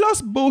 I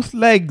lost both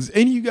legs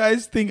and you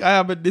guys think I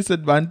have a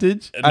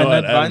disadvantage? An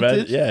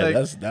advantage? Yeah,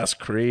 like, that's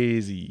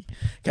crazy.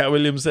 Cat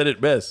Williams said it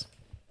best.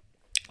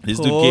 This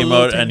dude came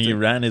out and he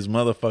ran his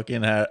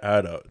motherfucking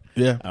heart out.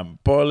 Yeah.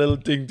 And poor little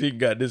Ting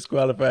got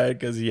disqualified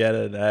because he had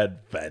an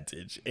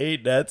advantage.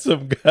 Ain't that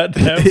some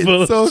goddamn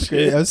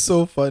bullshit? It's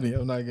so funny.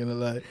 I'm not going to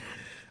lie.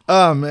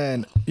 Oh,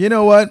 man. You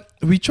know what?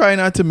 We try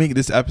not to make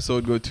this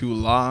episode go too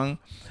long.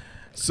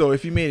 So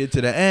if you made it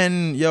to the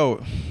end,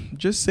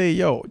 just say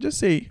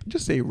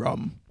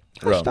rum.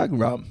 Hashtag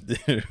rum.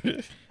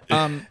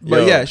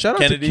 But yeah,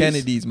 shout out to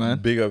Kennedy's, man.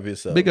 Big up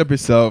yourself. Big up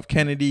yourself.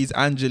 Kennedy's,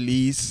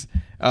 Angelise,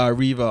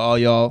 Reva, all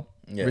y'all.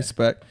 Yeah.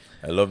 Respect.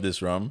 I love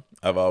this rum.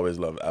 I've always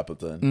loved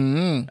Appleton.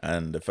 Mm-hmm.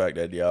 And the fact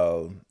that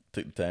y'all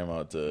took the time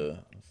out to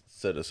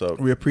set us up.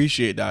 We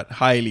appreciate that.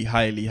 Highly,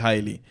 highly,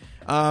 highly.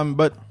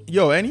 But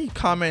any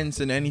comments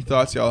and any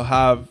thoughts y'all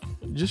have,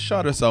 just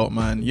shout us out,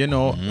 man.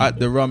 At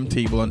the Rum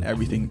Table on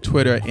everything.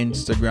 Twitter,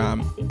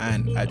 Instagram,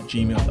 and at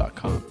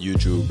gmail.com.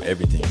 YouTube,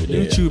 everything.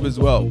 YouTube as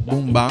well.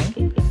 Boom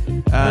bang.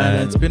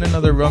 And it's been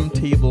another Rum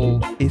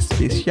Table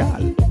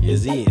Especial.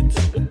 Is it?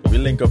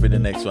 We'll link up in the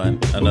next one.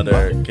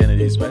 Another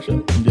Kennedy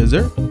special. Yes,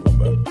 sir.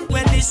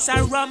 Well, it's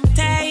a Rum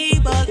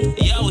Table.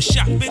 Yo,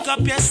 Shaq, pick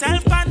up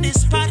yourself on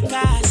this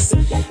podcast.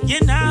 You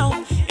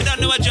don't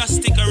know what Just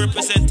Stick Around.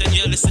 representing.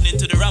 You're listening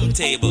to the Round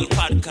Table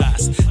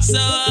podcast.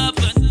 So